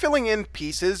they're filling in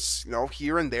pieces,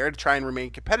 here and there to try and remain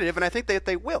competitive, and I think that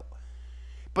they will.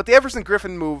 But the Everson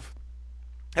Griffen move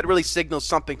had really signaled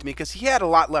something to me because he had a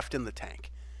lot left in the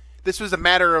tank. This was a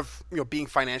matter of being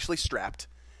financially strapped,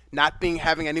 not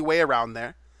having any way around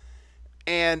there,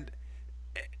 and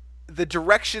the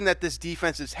direction that this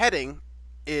defense is heading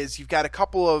is you've got a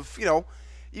couple of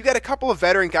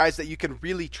veteran guys that you can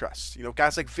really trust.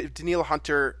 Guys like Danielle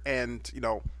Hunter and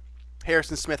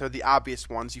Harrison Smith are the obvious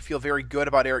ones. You feel very good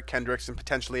about Eric Kendricks and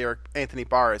potentially Anthony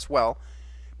Barr as well.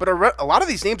 But a lot of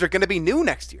these names are going to be new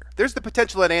next year. There's the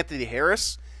potential that Anthony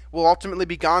Harris will ultimately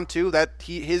be gone too. That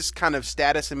his kind of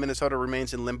status in Minnesota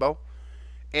remains in limbo.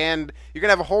 And you're going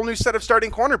to have a whole new set of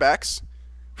starting cornerbacks.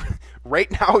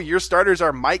 Right now, your starters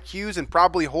are Mike Hughes and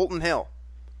probably Holton Hill,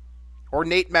 or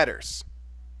Nate Metters,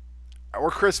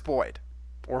 or Chris Boyd,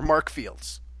 or Mark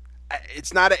Fields.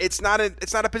 It's not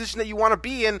a position that you want to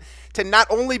be in, to not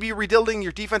only be rebuilding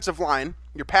your defensive line,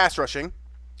 your pass rushing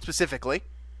specifically,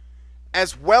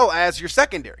 as well as your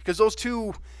secondary, because those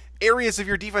two areas of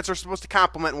your defense are supposed to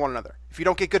complement one another. If you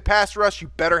don't get good pass rush, you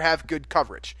better have good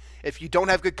coverage. If you don't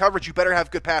have good coverage, you better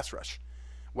have good pass rush.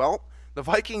 Well, the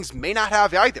Vikings may not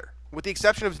have either, with the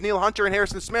exception of Neil Hunter and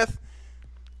Harrison Smith.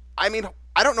 I mean,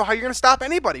 I don't know how you're going to stop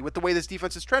anybody with the way this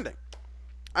defense is trending.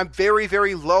 I'm very,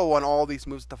 very low on all these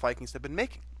moves that the Vikings have been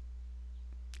making.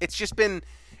 It's just been,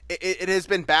 it has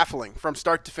been baffling from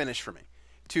start to finish for me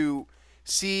to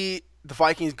see the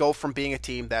Vikings go from being a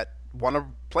team that won a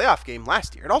playoff game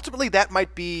last year. And ultimately that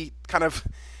might be kind of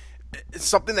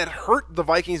something that hurt the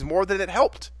Vikings more than it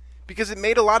helped, because they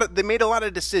made a lot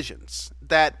of decisions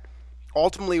that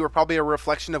ultimately were probably a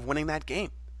reflection of winning that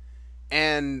game.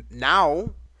 And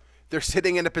now they're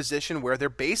sitting in a position where they're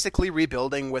basically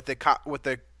rebuilding with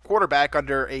the quarterback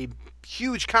under a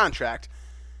huge contract,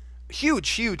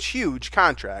 huge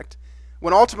contract,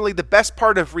 when ultimately the best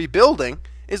part of rebuilding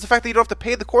is the fact that you don't have to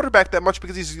pay the quarterback that much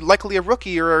because he's likely a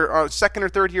rookie or a second or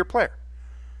third year player.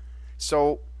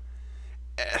 So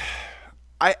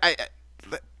I'm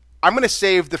going to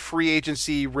save the free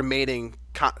agency remaining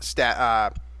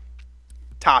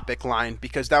topic line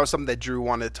because that was something that Drew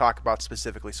wanted to talk about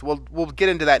specifically. So we'll get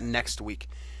into that next week.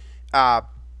 I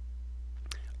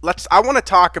want to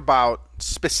talk about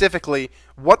specifically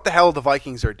what the hell the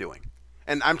Vikings are doing.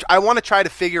 And I want to try to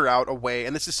figure out a way,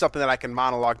 and this is something that I can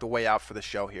monologue the way out for the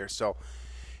show here. So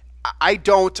I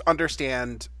don't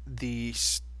understand the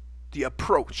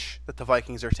approach that the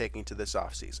Vikings are taking to this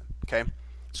offseason. Okay?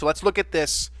 So let's look at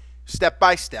this step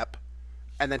by step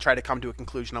and then try to come to a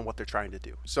conclusion on what they're trying to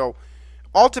do. So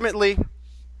ultimately,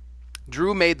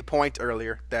 Drew made the point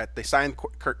earlier that they signed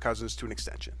Kirk Cousins to an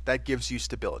extension. That gives you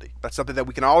stability. That's something that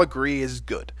we can all agree is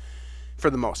good for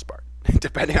the most part,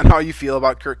 depending on how you feel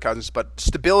about Kirk Cousins. But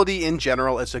stability in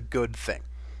general is a good thing.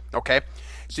 Okay?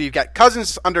 So you've got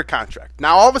Cousins under contract.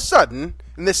 Now all of a sudden,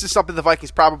 and this is something the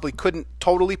Vikings probably couldn't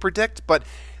totally predict, but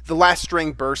the last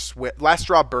straw bursts with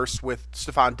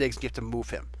Stephon Diggs, and you have to move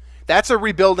him. That's a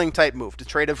rebuilding type move, to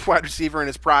trade a wide receiver in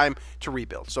his prime to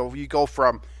rebuild. So you go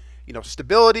from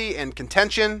stability and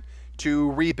contention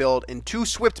to rebuild in two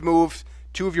swift moves,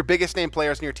 two of your biggest name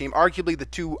players in your team, arguably the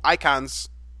two icons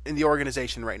in the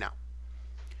organization right now.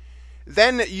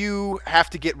 Then you have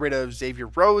to get rid of Xavier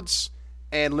Rhodes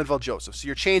and Linval Joseph. So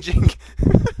you're changing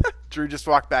Drew just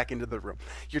walked back into the room.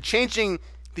 You're changing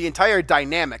the entire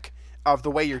dynamic of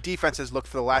the way your defense has looked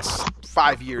for the last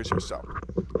 5 years or so.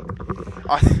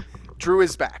 Drew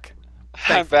is back.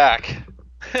 I'm back.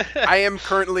 I am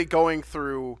currently going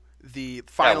through the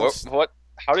finals. Yeah,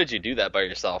 how did you do that by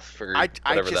yourself for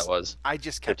whatever that was? I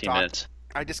just kept 15 talking. minutes.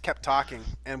 I just kept talking,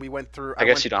 and we went through. I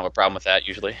guess you don't have a problem with that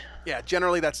usually. Yeah,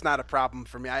 generally that's not a problem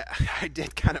for me. I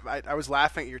did kind of. I was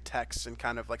laughing at your texts and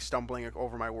kind of like stumbling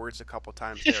over my words a couple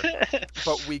times there.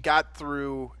 But we got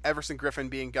through Everson Griffen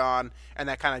being gone, and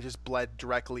that kind of just bled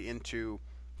directly into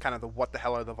kind of the what the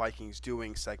hell are the Vikings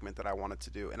doing segment that I wanted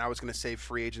to do. And I was going to save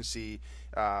free agency,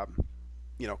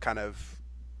 kind of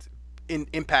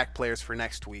impact players for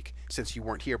next week since you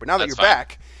weren't here. But now that you're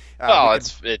back.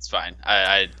 It's fine.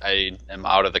 I am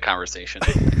out of the conversation,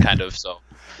 kind of. So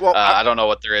well, I don't know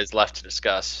what there is left to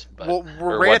discuss, but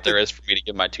or what there is for me to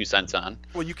give my 2 cents on.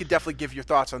 Well, you could definitely give your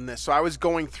thoughts on this. So I was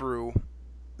going through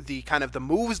the kind of the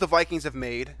moves the Vikings have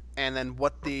made, and then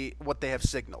what they have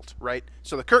signaled. Right.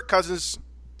 So the Kirk Cousins,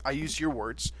 I use your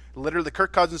words, literally the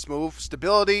Kirk Cousins move,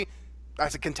 stability,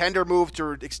 as a contender move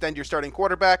to extend your starting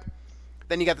quarterback.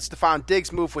 Then you got the Stephon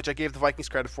Diggs move, which I gave the Vikings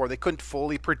credit for. They couldn't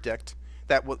fully predict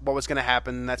that what was going to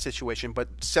happen in that situation, but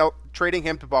trading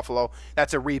him to Buffalo,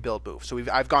 that's a rebuild move. So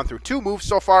I've gone through 2 moves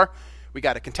so far. We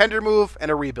got a contender move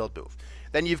and a rebuild move.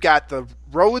 Then you've got the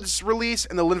Rhodes release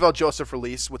and the Linval Joseph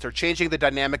release, which are changing the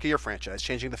dynamic of your franchise,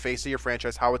 changing the face of your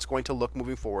franchise, how it's going to look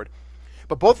moving forward.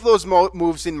 But both of those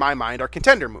moves, in my mind, are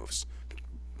contender moves,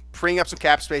 freeing up some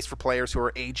cap space for players who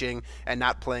are aging and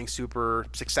not playing super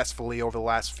successfully over the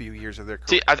last few years of their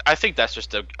career. See, I think that's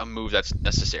just a move that's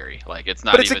necessary. Like, it's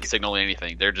not even signaling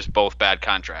anything. They're just both bad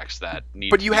contracts that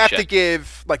need. But you have to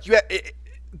give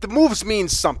the moves mean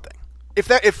something. If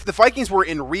the Vikings were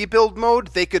in rebuild mode,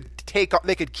 they could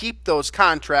keep those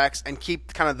contracts and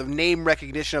keep kind of the name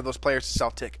recognition of those players to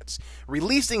sell tickets.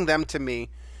 Releasing them to me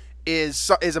is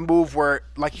a move where,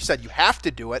 like you said, you have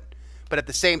to do it, but at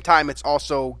the same time, it's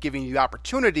also giving you the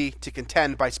opportunity to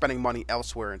contend by spending money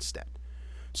elsewhere instead.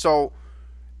 So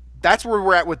that's where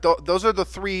we're at with those are the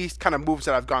 3 kind of moves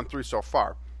that I've gone through so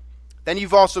far. Then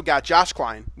you've also got Josh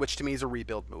Klein, which to me is a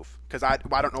rebuild move, because I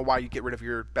don't know why you get rid of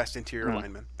your best interior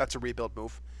lineman. That's a rebuild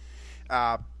move.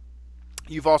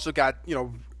 You've also got,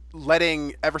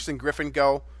 letting Everson Griffin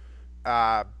go.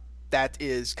 That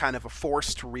is kind of a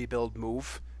forced rebuild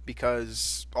move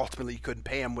because ultimately you couldn't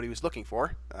pay him what he was looking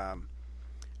for.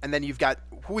 And then you've got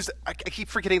I keep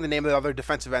forgetting the name of the other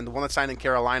defensive end, the one that signed in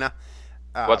Carolina.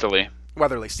 Weatherly.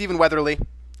 Stephen Weatherly.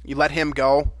 You let him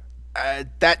go.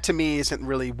 That to me isn't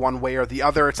really one way or the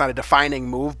other. It's not a defining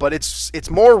move, but it's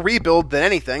more rebuild than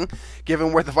anything,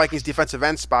 given where the Vikings' defensive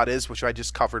end spot is, which I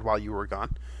just covered while you were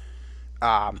gone.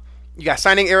 You got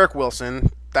signing Eric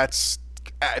Wilson. That's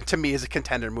to me is a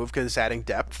contender move because it's adding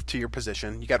depth to your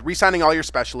position. You got re-signing all your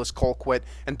specialists, Colquitt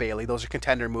and Bailey. Those are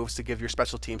contender moves to give your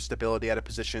special team stability at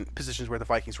positions where the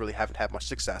Vikings really haven't had much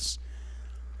success.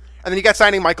 And then you got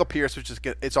signing Michael Pierce, which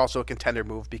it's also a contender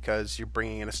move because you're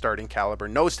bringing in a starting caliber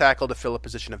nose tackle to fill a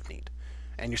position of need.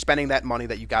 And you're spending that money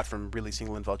that you got from releasing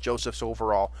Linval Joseph. So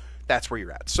overall, that's where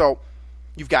you're at. So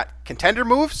you've got contender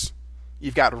moves,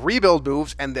 you've got rebuild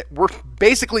moves, and we're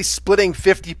basically splitting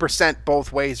 50%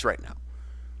 both ways right now.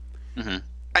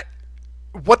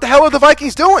 Mm-hmm. What the hell are the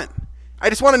Vikings doing? I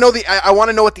just want to know I want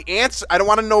to know what the answer. I don't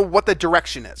want to know what the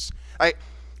direction is.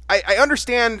 I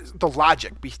understand the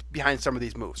logic behind some of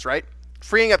these moves, right?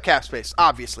 Freeing up cap space,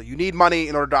 obviously. You need money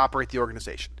in order to operate the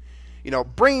organization.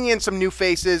 Bringing in some new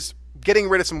faces, getting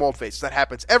rid of some old faces. That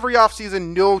happens every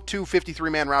offseason. No 2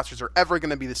 53-man rosters are ever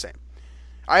going to be the same.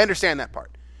 I understand that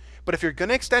part. But if you're going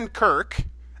to extend Kirk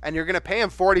and you're going to pay him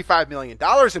 $45 million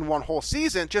in one whole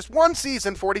season, just one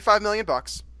season, $45 million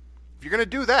bucks, if you're going to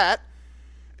do that,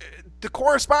 the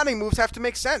corresponding moves have to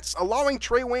make sense. Allowing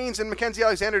Trey Waynes and Mackenzie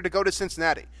Alexander to go to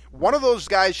Cincinnati. One of those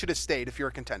guys should have stayed if you're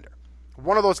a contender.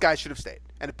 One of those guys should have stayed.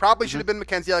 And it probably should have been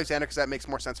Mackenzie Alexander because that makes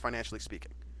more sense financially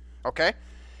speaking. Okay?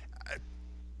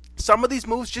 Some of these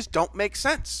moves just don't make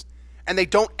sense. And they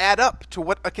don't add up to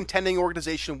what a contending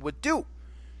organization would do.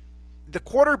 The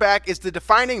quarterback is the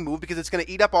defining move because it's going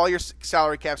to eat up all your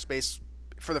salary cap space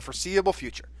for the foreseeable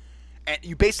future. And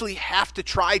you basically have to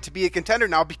try to be a contender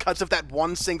now because of that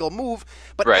one single move.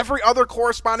 But every other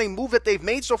corresponding move that they've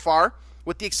made so far,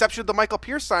 with the exception of the Michael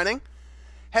Pierce signing,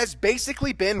 has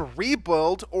basically been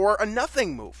rebuild or a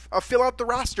nothing move, a fill out the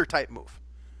roster type move.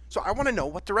 So I want to know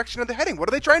what direction are they heading? What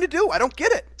are they trying to do? I don't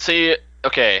get it. See,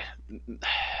 okay,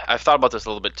 I've thought about this a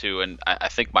little bit too, and I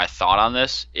think my thought on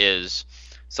this is,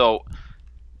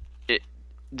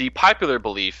 the popular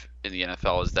belief in the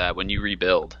NFL is that when you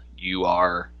rebuild, you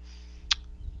are,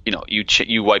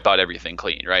 you wipe out everything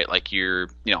clean, right? Like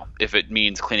if it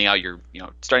means cleaning out your,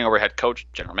 starting over head coach,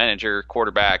 general manager,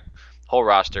 quarterback, whole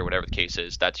roster, whatever the case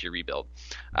is, that's your rebuild.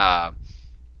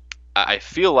 I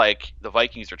feel like the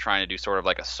Vikings are trying to do sort of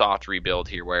like a soft rebuild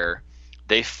here where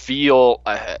they feel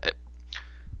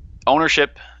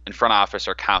ownership and front office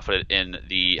are confident in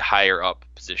the higher up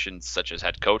positions such as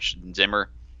head coach Zimmer,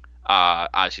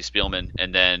 obviously Spielman,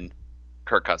 and then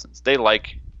Kirk Cousins.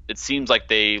 It seems like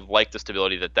they like the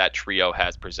stability that trio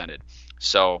has presented.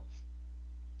 So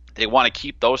they want to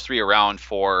keep those three around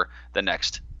for the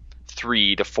next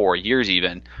 3 to 4 years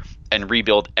even and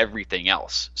rebuild everything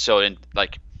else. So in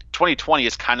 2020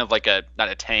 is kind of like not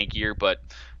a tank year, but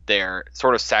they're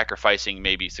sort of sacrificing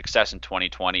maybe success in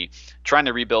 2020, trying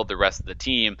to rebuild the rest of the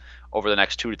team over the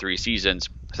next 2 to 3 seasons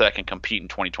so that can compete in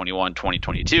 2021,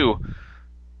 2022.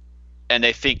 And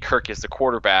they think Kirk is the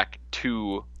quarterback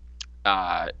to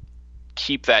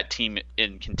keep that team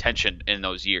in contention in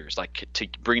those years, to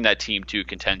bring that team to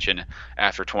contention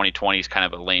after 2020 is kind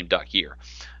of a lame duck year.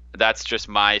 That's just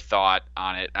my thought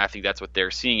on it. I think that's what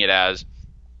they're seeing it as.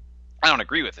 I don't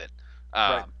agree with it.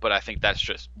 Right. But I think that's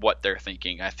just what they're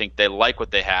thinking. I think they like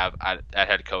what they have at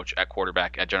head coach, at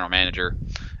quarterback, at general manager,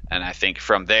 and I think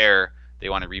from there they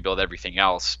want to rebuild everything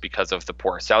else because of the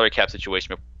poor salary cap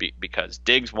situation, because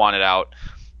Diggs wanted out,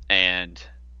 and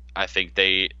I think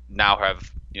they now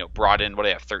have brought in, what do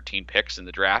they have, 13 picks in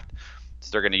the draft. So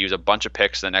they're going to use a bunch of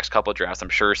picks in the next couple of drafts. I'm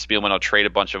sure Spielman will trade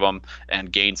a bunch of them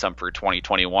and gain some for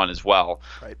 2021 as well,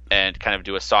 Right. and kind of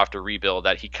do a softer rebuild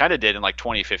that he kind of did in like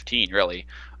 2015, really,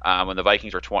 when the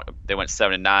Vikings were they went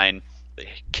 7-9. They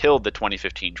killed the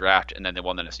 2015 draft, and then they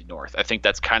won the NFC North. I think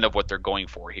that's kind of what they're going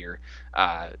for here,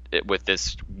 with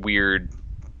this weird,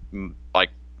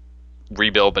 like,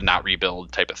 rebuild but not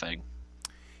rebuild type of thing.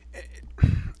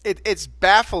 It's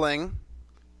baffling.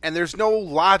 And there's no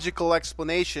logical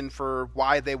explanation for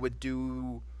why they would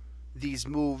do these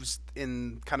moves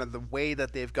in kind of the way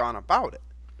that they've gone about it.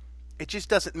 It just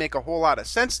doesn't make a whole lot of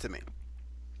sense to me.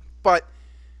 But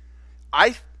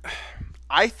I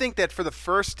think that for the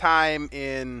first time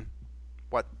in,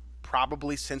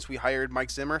 probably since we hired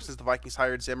Mike Zimmer, since the Vikings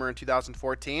hired Zimmer in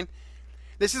 2014,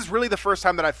 this is really the first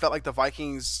time that I felt like the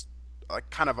Vikings,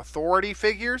 kind of authority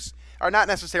figures, are not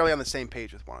necessarily on the same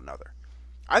page with one another.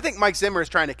 I think Mike Zimmer is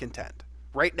trying to contend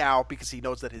right now because he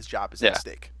knows that his job is at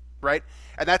stake, right?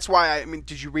 And that's why,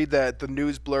 did you read the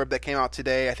news blurb that came out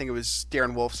today? I think it was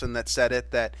Darren Wolfson that said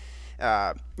it, that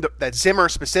Zimmer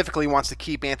specifically wants to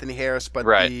keep Anthony Harris, but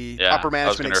the upper management... I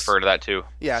was going to refer to that too.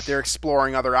 Yeah, they're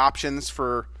exploring other options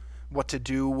for what to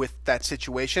do with that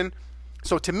situation.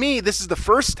 So to me, this is the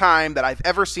first time that I've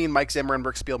ever seen Mike Zimmer and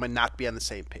Rick Spielman not be on the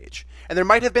same page. And there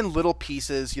might have been little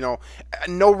pieces,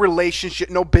 no relationship,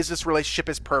 no business relationship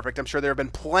is perfect. I'm sure there have been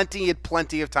plenty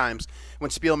of times when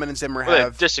Spielman and Zimmer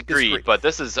have disagreed. But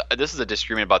this is a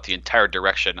disagreement about the entire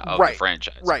direction of the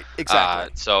franchise. Right,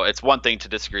 exactly. So it's one thing to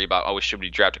disagree about, should we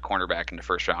draft a cornerback in the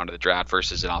first round of the draft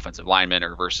versus an offensive lineman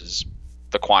or versus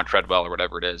the Quan Treadwell or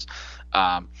whatever it is.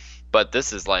 But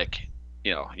this is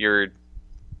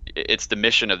it's the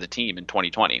mission of the team in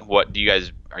 2020. What do you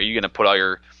guys, are you going to put all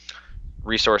your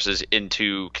resources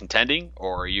into contending,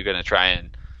 or are you going to try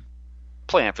and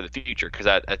plan for the future? Because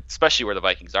especially where the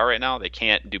Vikings are right now, they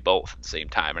can't do both at the same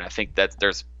time. And I think that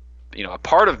there's, a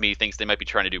part of me thinks they might be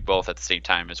trying to do both at the same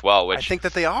time as well. Which I think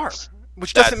that they are,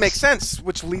 which doesn't make sense,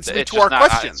 which leads me to our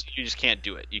question. You just can't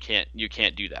do it. You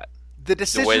can't do that.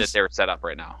 The way that they're set up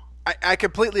right now. I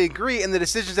completely agree, and the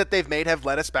decisions that they've made have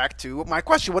led us back to my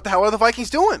question: what the hell are the Vikings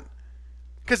doing?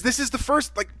 Because this is the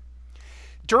first,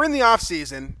 during the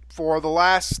offseason for the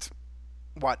last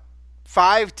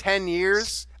 5-10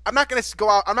 years. I'm not going to go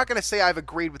out. I'm not going to say I've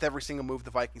agreed with every single move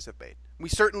the Vikings have made. We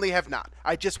certainly have not.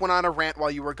 I just went on a rant while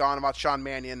you were gone about Sean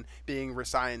Mannion being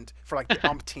resigned for the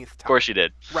umpteenth time. Of course you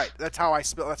did. Right. That's how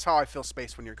I fill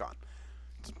space when you're gone.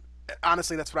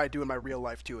 Honestly, that's what I do in my real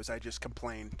life too. Is I just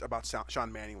complain about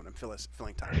Sean Mannion when I'm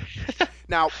filling time.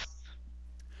 Now,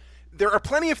 there are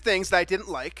plenty of things that I didn't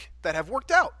like that have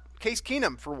worked out. Case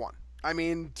Keenum, for one.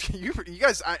 You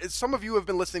guys, some of you have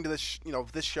been listening to this,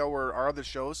 this show or our other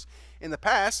shows in the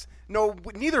past. No,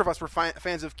 neither of us were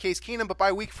fans of Case Keenum, but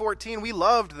by week 14, we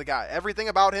loved the guy. Everything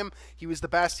about him, he was the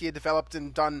best. He had developed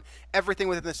and done everything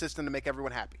within the system to make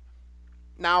everyone happy.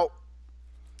 Now,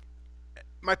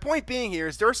 my point being here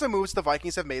is there are some moves the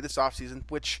Vikings have made this offseason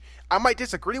which I might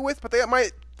disagree with, but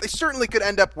they certainly could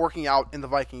end up working out in the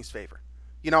Vikings' favor.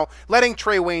 Letting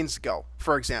Trey Waynes go,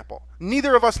 for example.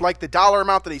 Neither of us like the dollar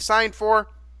amount that he signed for.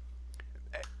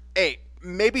 Hey,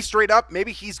 maybe straight up,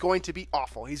 maybe he's going to be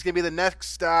awful. He's going to be the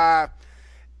next Nnamdi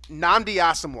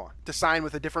Asomugha to sign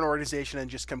with a different organization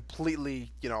and just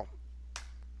completely,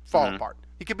 fall apart.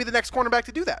 He could be the next cornerback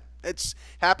to do that. It's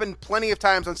happened plenty of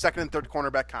times on second and third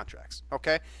cornerback contracts,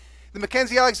 okay? The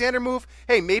Mackenzie Alexander move,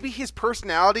 hey, maybe his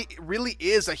personality really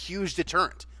is a huge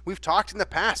deterrent. We've talked in the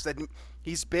past that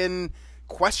he's been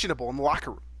questionable in the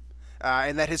locker room,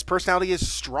 and that his personality is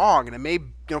strong, and it may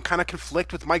kind of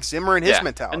conflict with Mike Zimmer and his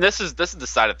mentality. And this is the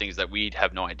side of things that we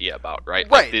have no idea about, right?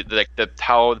 Right.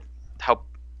 How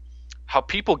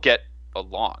people get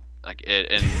along,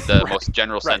 in the most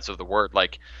general sense of the word,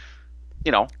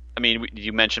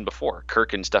 you mentioned before,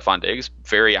 Kirk and Stephon Diggs,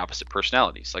 very opposite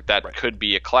personalities. That could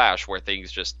be a clash where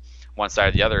things just one side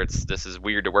or the other. This is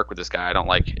weird to work with this guy. I don't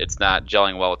like. It's not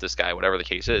gelling well with this guy. Whatever the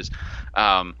case is,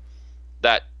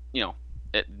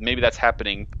 maybe that's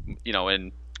happening,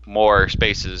 in more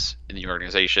spaces in the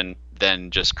organization than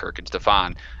just Kirk and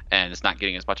Stephon, and it's not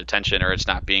getting as much attention, or it's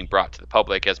not being brought to the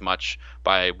public as much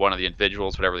by one of the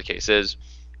individuals. Whatever the case is.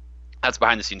 That's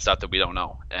behind the scenes stuff that we don't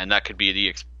know, and that could be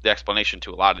the explanation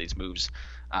to a lot of these moves.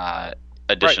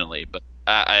 Additionally, but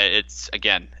it's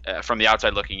again from the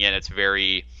outside looking in, it's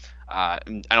very I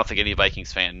don't think any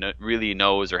Vikings fan really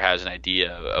knows or has an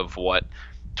idea of what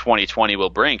 2020 will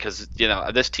bring, because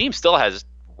this team still has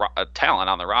talent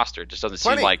on the roster. It just doesn't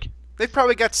seem like they've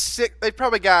probably got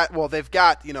they've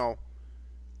got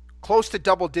close to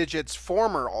double digits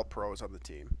former All-Pros on the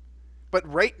team.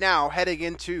 But right now, heading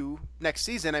into next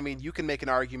season, I mean, you can make an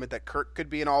argument that Kirk could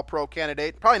be an All-Pro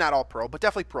candidate. Probably not All-Pro, but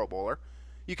definitely Pro Bowler.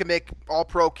 You can make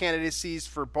All-Pro candidacies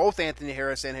for both Anthony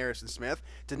Harris and Harrison Smith.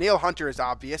 Danielle Hunter is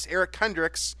obvious. Eric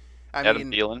Kendricks.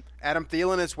 Adam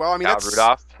Thielen as well. I mean, Kyle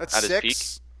Rudolph that's at 6. His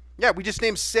peak. Yeah, we just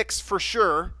named 6 for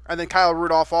sure, and then Kyle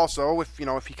Rudolph also, if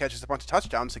he catches a bunch of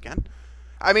touchdowns again.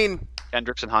 I mean,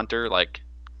 Kendricks and Hunter,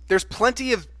 there's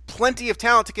plenty of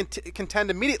talent to contend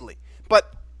immediately.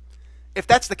 But if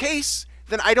that's the case,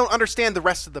 then I don't understand the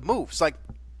rest of the moves. Like,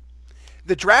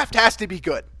 the draft has to be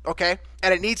good, okay?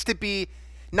 And it needs to be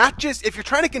not just, if you're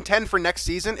trying to contend for next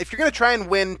season, if you're going to try and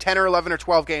win 10 or 11 or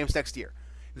 12 games next year,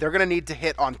 they're going to need to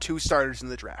hit on 2 starters in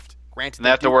the draft. Granted, they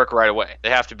have to work right away. They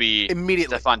have to be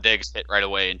immediately. Stephon Diggs hit right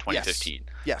away in 2015.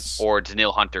 Yes. Or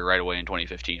Danielle Hunter right away in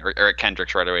 2015. Or Eric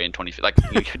Kendricks right away in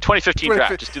 2015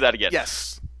 draft. Just do that again.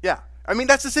 Yes. Yeah. I mean,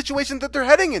 that's the situation that they're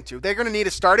heading into. They're going to need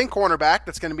a starting cornerback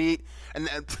that's going to be – and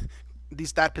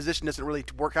that position doesn't really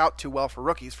work out too well for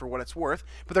rookies for what it's worth.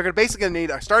 But they're basically going to need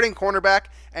a starting cornerback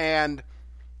and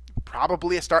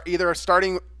probably either a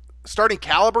starting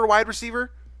caliber wide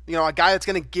receiver, a guy that's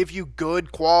going to give you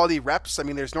good quality reps. I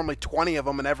mean, there's normally 20 of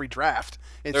them in every draft.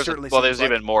 There's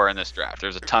even more in this draft.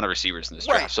 There's a ton of receivers in this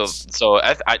draft. So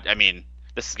I mean,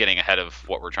 this is getting ahead of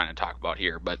what we're trying to talk about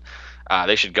here, but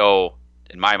they should go,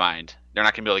 in my mind, they're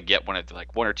not going to be able to get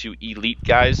one or two elite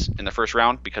guys in the first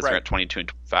round because they're at 22 and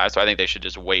 25. So I think they should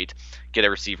just wait, get a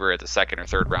receiver at the second or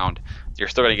third round. You're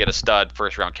still going to get a stud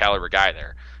first round caliber guy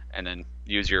there, and then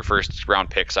use your first round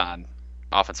picks on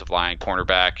offensive line,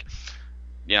 cornerback,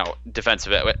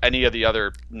 defensive, any of the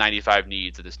other 95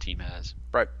 needs that this team has.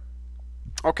 Right.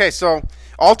 Okay, so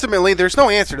ultimately there's no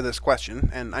answer to this question,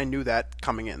 and I knew that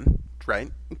coming in,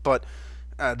 right? But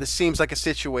this seems like a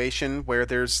situation where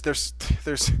there's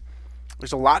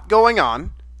a lot going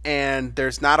on, and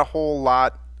there's not a whole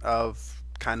lot of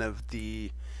kind of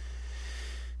the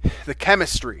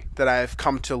chemistry that I've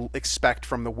come to expect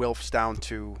from the Wilfs down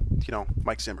to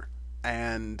Mike Zimmer.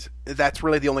 And that's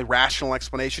really the only rational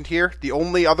explanation here. The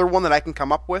only other one that I can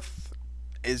come up with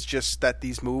is just that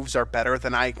these moves are better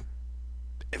than I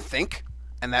think,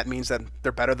 and that means that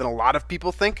they're better than a lot of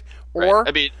people think. Or, right.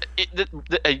 I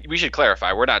mean, we should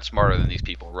clarify: we're not smarter than these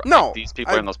people. No, these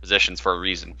people are in those positions for a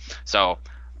reason. So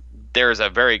there is a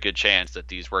very good chance that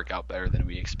these work out better than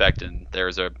we expect, and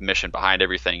there's a mission behind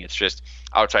everything. It's just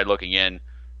outside looking in,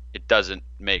 it doesn't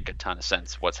make a ton of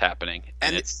sense what's happening,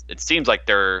 and it seems like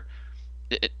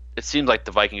it seems like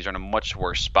the Vikings are in a much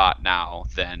worse spot now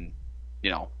than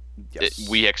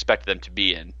we expected them to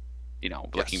be in.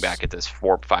 Looking back at this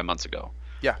 4 or 5 months ago.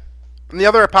 Yeah, and the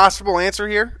other possible answer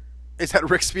here is that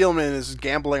Rick Spielman is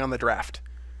gambling on the draft,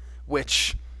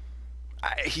 which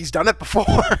he's done it before,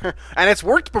 and it's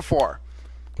worked before,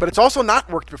 but it's also not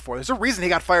worked before. There's a reason he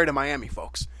got fired in Miami,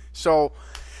 folks. So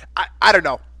I don't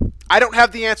know. I don't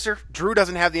have the answer. Drew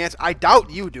doesn't have the answer. I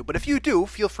doubt you do, but if you do,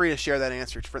 feel free to share that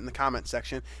answer in the comment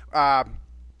section.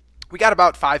 We got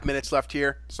about 5 minutes left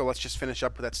here, so let's just finish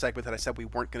up with that segment that I said we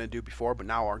weren't going to do before, but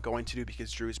now are going to do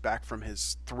because Drew's back from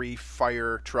his 3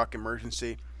 fire truck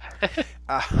emergency.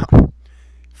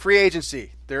 Free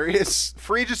agency.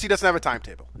 Free agency doesn't have a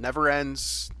timetable. It never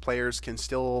ends. Players can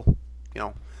still,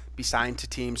 be signed to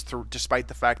teams despite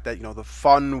the fact that, the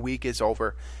fun week is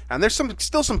over. And there's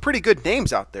still some pretty good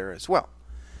names out there as well.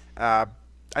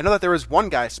 I know that there was one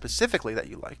guy specifically that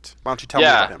you liked. Why don't you tell me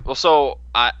about him? Well, so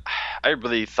I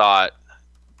really thought,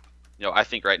 I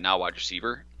think right now wide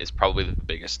receiver is probably the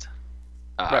biggest,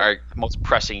 our most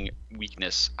pressing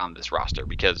weakness on this roster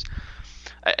because,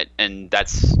 and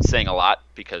that's saying a lot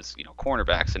because,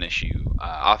 cornerback's an issue,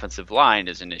 offensive line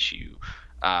is an issue.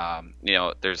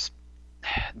 There's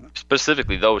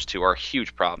specifically those two are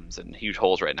huge problems and huge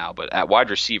holes right now. But at wide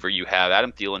receiver, you have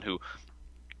Adam Thielen, who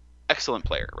excellent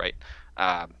player, right?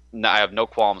 I have no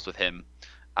qualms with him,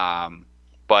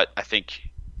 but I think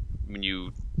when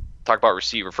you talk about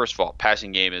receiver, first of all,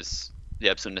 passing game is the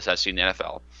absolute necessity in the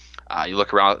NFL. You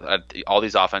look around at all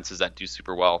these offenses that do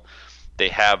super well, they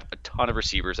have a ton of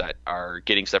receivers that are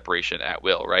getting separation at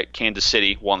will, right? Kansas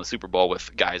City won the Super Bowl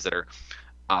with guys that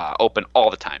are open all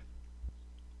the time.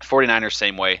 49ers,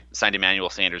 same way, signed Emmanuel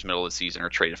Sanders middle of the season or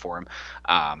traded for him.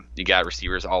 You got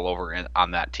receivers all over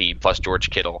on that team, plus George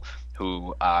Kittle,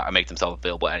 who make themselves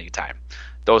available at any time.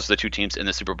 Those are the two teams in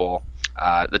the Super Bowl.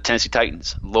 The Tennessee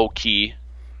Titans, low-key,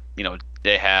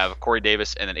 They have Corey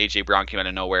Davis, and then A.J. Brown came out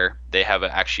of nowhere. They have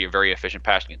actually a very efficient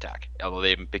passing attack. Although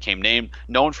they became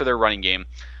known for their running game,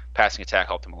 passing attack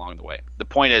helped them along the way. The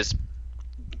point is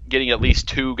getting at least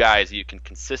two guys that you can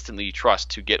consistently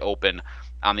trust to get open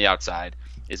on the outside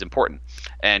is important.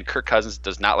 And Kirk Cousins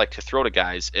does not like to throw to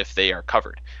guys if they are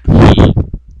covered. He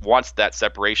wants that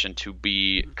separation to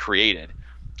be created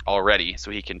already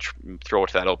so he can throw it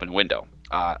to that open window.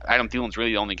 Adam Thielen's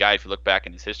really the only guy, if you look back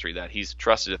in his history, that he's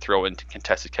trusted to throw into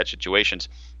contested catch situations.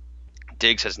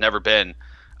 Diggs has never been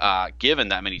given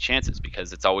that many chances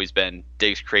because it's always been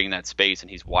Diggs creating that space and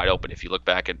he's wide open if you look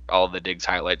back at all of the Diggs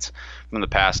highlights from the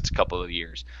past couple of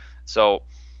years. So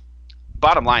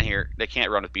bottom line here, they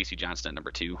can't run with BC Johnson at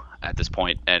number 2 at this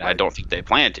point, and I don't think they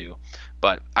plan to.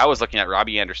 But I was looking at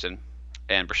Robbie Anderson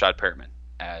and Brashad Perriman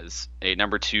as a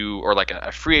number 2 or like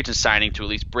a free agent signing to at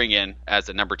least bring in as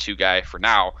a number 2 guy for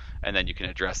now, and then you can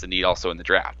address the need also in the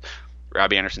draft.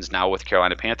 Robbie Anderson's now with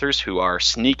Carolina Panthers, who are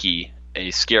sneaky,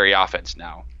 a scary offense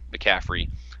now. McCaffrey,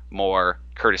 Moore,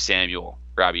 Curtis Samuel,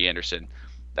 Robbie Anderson.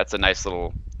 That's a nice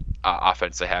little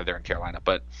offense they have there in Carolina.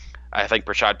 But I think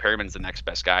Brashad Perriman's the next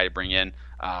best guy to bring in,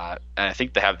 and I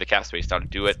think they have the cap space now to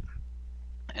do it.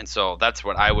 And so that's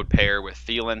what I would pair with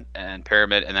Thielen and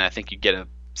Perriman, and then I think you get a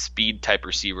speed type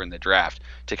receiver in the draft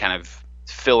to kind of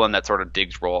fill in that sort of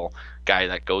Diggs role, guy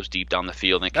that goes deep down the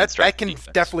field and that can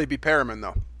definitely be Perriman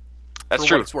though. That's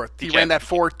true. What it's worth. He ran that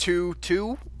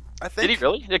 4.22, I think. Did he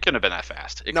really? It couldn't have been that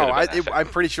fast. I'm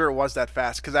pretty sure it was that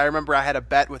fast because I remember I had a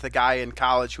bet with a guy in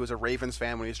college who was a Ravens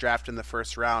fan when he was drafted in the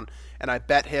first round, and I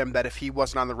bet him that if he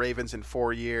wasn't on the Ravens in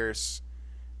 4 years,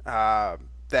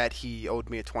 that he owed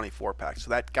me a 24-pack. So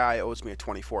that guy owes me a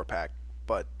 24-pack,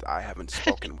 but I haven't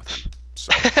spoken with him.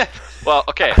 So. Well,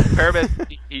 okay.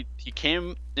 Perriman, he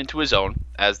came into his own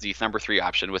as the number 3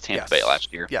 option with Tampa Bay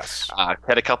last year. Yes.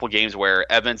 Had a couple games where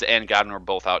Evans and Godwin were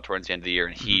both out towards the end of the year,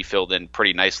 and he filled in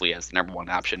pretty nicely as the number 1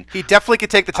 option. He definitely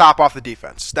could take the top off the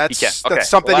defense. That's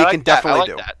something he can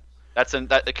definitely do. That's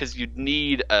because you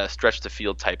need a stretch the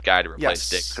field type guy to replace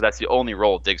Diggs, because that's the only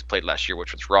role Diggs played last year,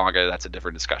 which was wrong. That's a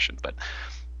different discussion, but.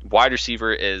 Wide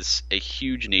receiver is a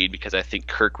huge need because I think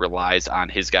Kirk relies on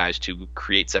his guys to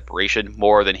create separation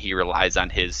more than he relies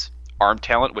on his arm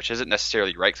talent, which isn't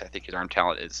necessarily right because I think his arm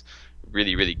talent is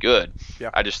really, really good. Yeah.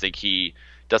 I just think he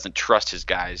doesn't trust his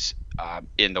guys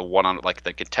in the one-on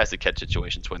the contested catch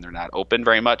situations when they're not open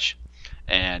very much.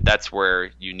 And that's where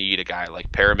you need a guy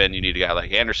like Perriman, you need a guy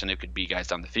like Anderson who could be guys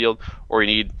down the field, or you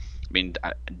need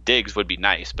Diggs would be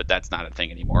nice, but that's not a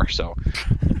thing anymore. So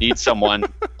you need someone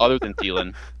other than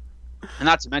Thielen. And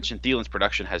not to mention, Thielen's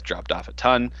production has dropped off a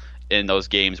ton in those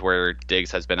games where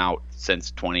Diggs has been out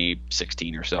since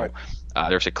 2016 or so. Right.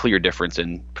 There's a clear difference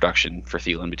in production for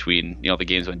Thielen between the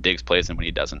games when Diggs plays and when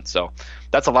he doesn't. So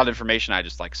that's a lot of information I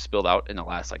just spilled out in the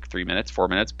last 4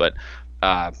 minutes. But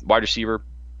wide receiver,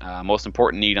 most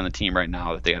important need on the team right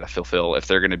now that they got to fulfill if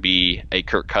they're going to be a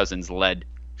Kirk Cousins-led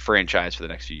franchise for the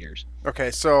next few years. Okay,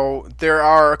 so there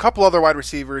are a couple other wide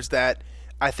receivers that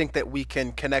I think that we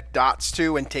can connect dots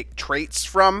to and take traits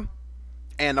from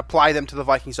and apply them to the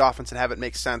Vikings offense and have it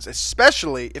make sense,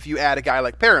 especially if you add a guy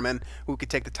like Perriman who could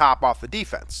take the top off the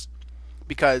defense.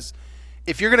 Because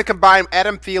if you're going to combine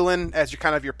Adam Thielen as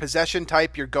your possession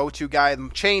type, your go-to guy, the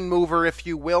chain mover, if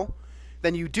you will,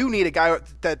 then you do need a guy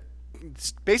that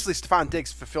basically Stephon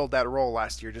Diggs fulfilled that role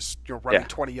last year, just running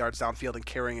 20 yards downfield and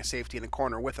carrying a safety in a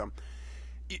corner with him.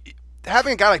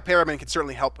 Having a guy like Perriman can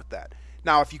certainly help with that.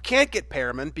 Now, if you can't get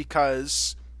Perriman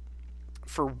because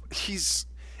he's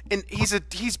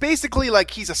basically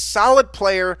he's a solid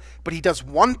player, but he does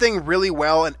one thing really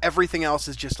well and everything else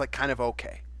is just kind of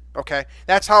okay. Okay?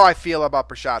 That's how I feel about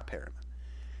Brashad Perriman.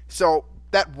 So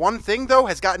that one thing, though,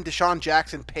 has gotten Deshaun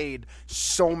Jackson paid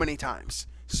so many times.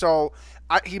 So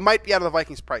he might be out of the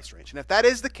Vikings price range. And if that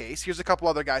is the case, here's a couple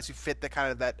other guys who fit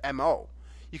that MO.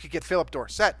 You could get Philip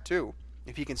Dorsett, too,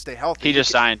 if he can stay healthy. He just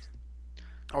signed.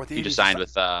 Oh, he just signed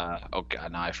with, now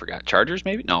I forgot. Chargers,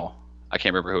 maybe? No. I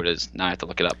can't remember who it is. Now I have to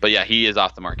look it up. But yeah, he is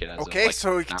off the market.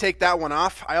 So we can take that one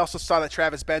off. I also saw that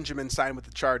Travis Benjamin signed with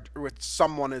with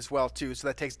someone as well, too. So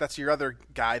that's your other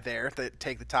guy there that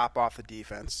take the top off the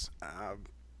defense.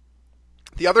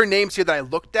 The other names here that I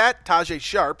looked at, Tajay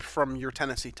Sharp from your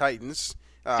Tennessee Titans.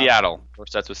 Seattle. Of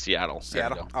course, that's with Seattle.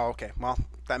 Seattle. Oh, okay. Well,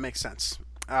 that makes sense.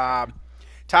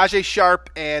 Tajay Sharp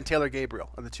and Taylor Gabriel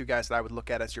are the two guys that I would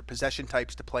look at as your possession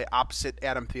types to play opposite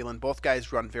Adam Thielen. Both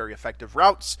guys run very effective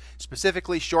routes,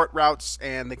 specifically short routes,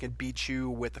 and they can beat you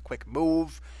with a quick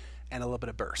move and a little bit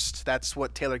of burst. That's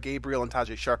what Taylor Gabriel and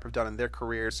Tajay Sharp have done in their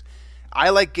careers.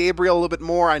 I like Gabriel a little bit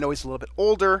more. I know he's a little bit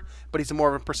older, but he's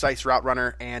more of a precise route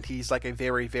runner, and he's like a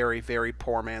very, very, very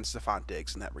poor man's Stephon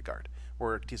Diggs in that regard,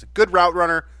 where he's a good route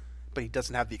runner, but he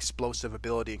doesn't have the explosive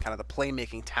ability and kind of the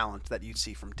playmaking talent that you'd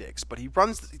see from Diggs. But he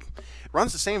runs the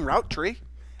same route tree,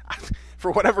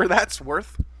 for whatever that's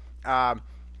worth.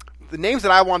 The names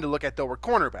that I wanted to look at, though, were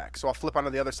cornerbacks. So I'll flip onto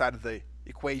the other side of the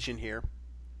equation here.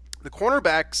 The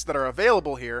cornerbacks that are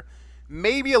available here,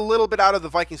 maybe a little bit out of the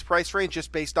Vikings price range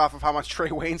just based off of how much Trey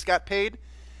Waynes got paid.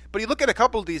 But you look at a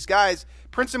couple of these guys,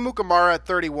 Prince Amukamara at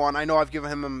 31. I know I've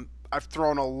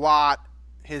thrown a lot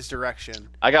his direction.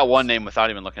 I got one name without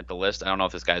even looking at the list. I don't know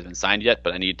if this guy's been signed yet,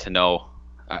 but I need to know.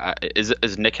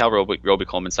 Is Nickell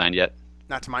Robey-Coleman signed yet?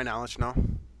 Not to my knowledge, no.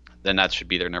 Then that should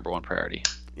be their number one priority.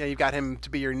 Yeah, you've got him to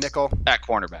be your nickel. At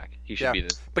cornerback. He should be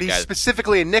but he's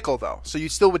specifically a nickel, though, so you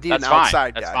still would need an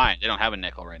outside guy. That's fine. They don't have a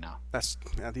nickel right now.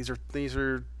 These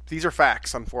are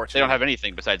facts, unfortunately. They don't have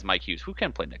anything besides Mike Hughes, who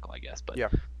can play nickel, I guess. But yeah.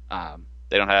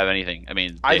 They don't have anything. I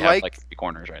mean, they have like 3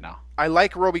 corners right now. I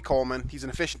like Robey-Coleman. He's an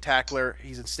efficient tackler.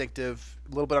 He's instinctive, a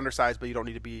little bit undersized, but you don't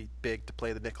need to be big to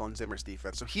play the nickel in Zimmer's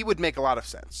defense. So he would make a lot of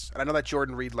sense. And I know that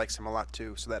Jordan Reed likes him a lot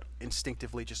too, so that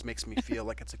instinctively just makes me feel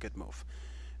like it's a good move.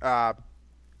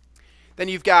 Then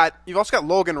you've also got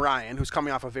Logan Ryan, who's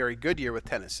coming off a very good year with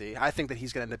Tennessee. I think that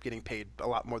he's going to end up getting paid a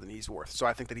lot more than he's worth. So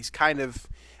I think that he's kind of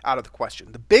out of the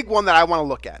question. The big one that I want to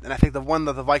look at, and I think the one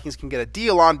that the Vikings can get a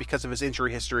deal on because of his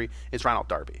injury history, is Ronald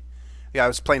Darby. The guy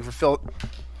was playing for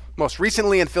most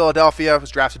recently in Philadelphia,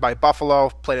 was drafted by Buffalo,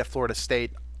 played at Florida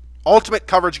State. Ultimate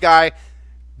coverage guy,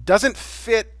 doesn't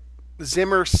fit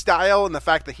Zimmer's style in the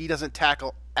fact that he doesn't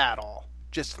tackle at all.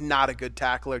 Just not a good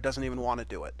tackler, doesn't even want to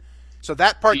do it. So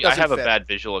that part doesn't fit. I have a bad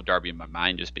visual of Darby in my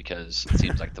mind just because it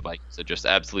seems like the Vikings have just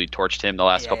absolutely torched him the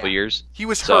last couple of years. He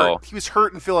was hurt. He was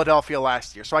hurt in Philadelphia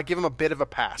last year, so I give him a bit of a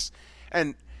pass.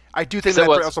 And I do think that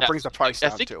also brings the price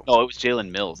down, too. No, it was Jalen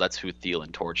Mills. That's who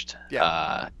Thielen torched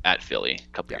at Philly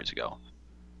a couple years ago.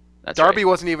 That's Darby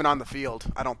wasn't even on the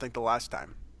field, I don't think, the last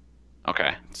time.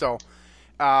 Okay. So,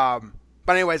 but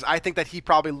anyways, I think that he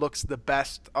probably looks the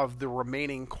best of the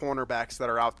remaining cornerbacks that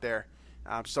are out there.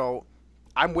 So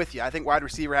I'm with you. I think wide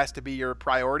receiver has to be your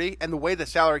priority. And the way the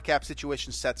salary cap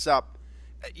situation sets up,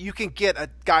 you can get a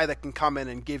guy that can come in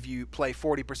and play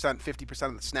 40%, 50%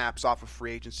 of the snaps off of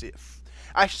free agency.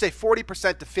 I should say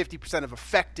 40% to 50% of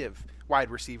effective wide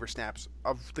receiver snaps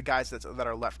of the guys that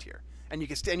are left here. And you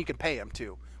can pay him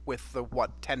too with the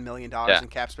 $10 million in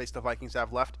cap space the Vikings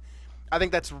have left. I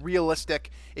think that's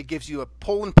realistic. It gives you a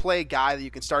pull and play guy that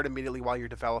you can start immediately while you're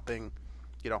developing,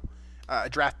 a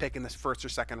draft pick in this first or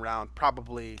second round.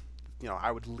 Probably,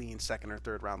 I would lean second or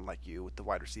third round like you with the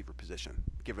wide receiver position,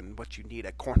 given what you need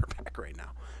at cornerback right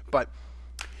now. But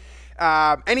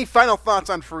any final thoughts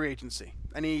on free agency?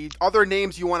 Any other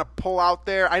names you want to pull out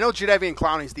there? I know Jadeveon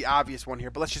Clowney is the obvious one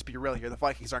here, but let's just be real here. The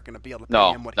Vikings aren't going to be able to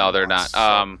pay him what he wants. No, they're not.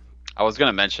 So. I was going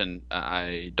to mention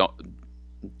I don't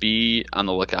be on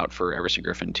the lookout for Everson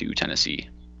Griffin to Tennessee.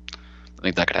 I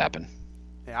think that could happen.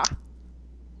 Yeah.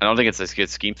 I don't think it's a good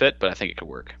scheme fit, but I think it could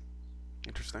work.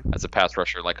 Interesting. As a pass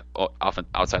rusher, like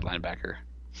outside linebacker,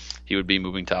 he would be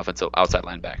moving to outside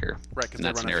linebacker. Right, because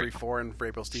they run a 3-4 in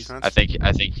Vrabel's defense. I think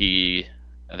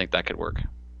that could work.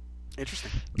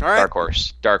 Interesting. All right.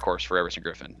 Dark horse for Everson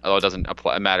Griffin. Although it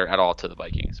doesn't matter at all to the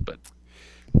Vikings, but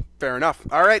fair enough.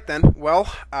 All right then.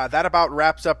 Well, that about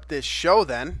wraps up this show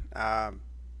then.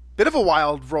 Bit of a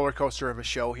wild roller coaster of a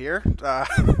show here.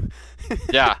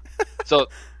 Yeah. So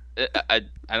I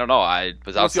don't know. I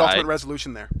was outside. What's the ultimate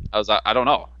resolution there? I don't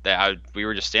know. We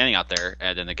were just standing out there,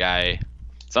 and then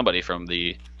somebody from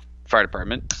the fire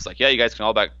department, was like, yeah, you guys can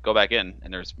all go back in.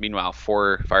 And there's meanwhile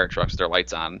 4 fire trucks with their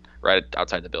lights on right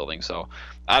outside the building. So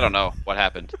I don't know what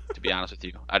happened, to be honest with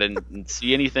you. I didn't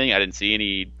see anything. I didn't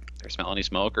see or smell any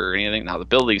smoke or anything. Now the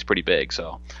building's pretty big,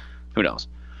 so who knows?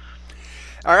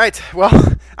 All right.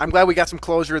 Well, I'm glad we got some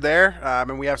closure there,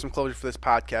 and we have some closure for this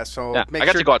podcast. So yeah, I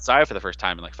got to go outside for the first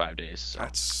time in like 5 days. So.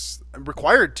 That's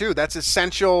required too. That's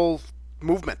essential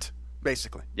movement,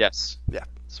 basically. Yes. Yeah.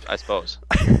 I suppose.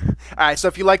 All right. So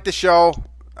if you like the show,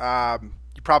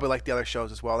 you probably like the other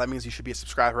shows as well. That means you should be a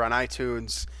subscriber on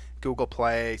iTunes, Google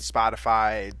Play,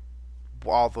 Spotify,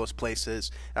 all those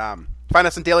places. Find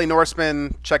us on Daily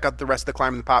Norseman. Check out the rest of the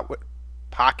Climbing the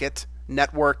Pocket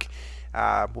Network.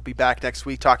 We'll be back next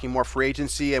week talking more free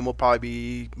agency, and we'll probably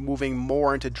be moving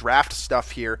more into draft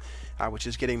stuff here, which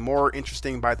is getting more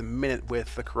interesting by the minute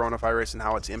with the coronavirus and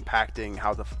how it's impacting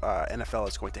how the NFL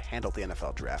is going to handle the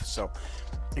NFL draft. So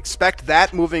expect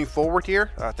that moving forward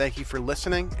here. Thank you for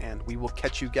listening, and we will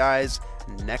catch you guys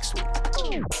next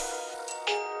week.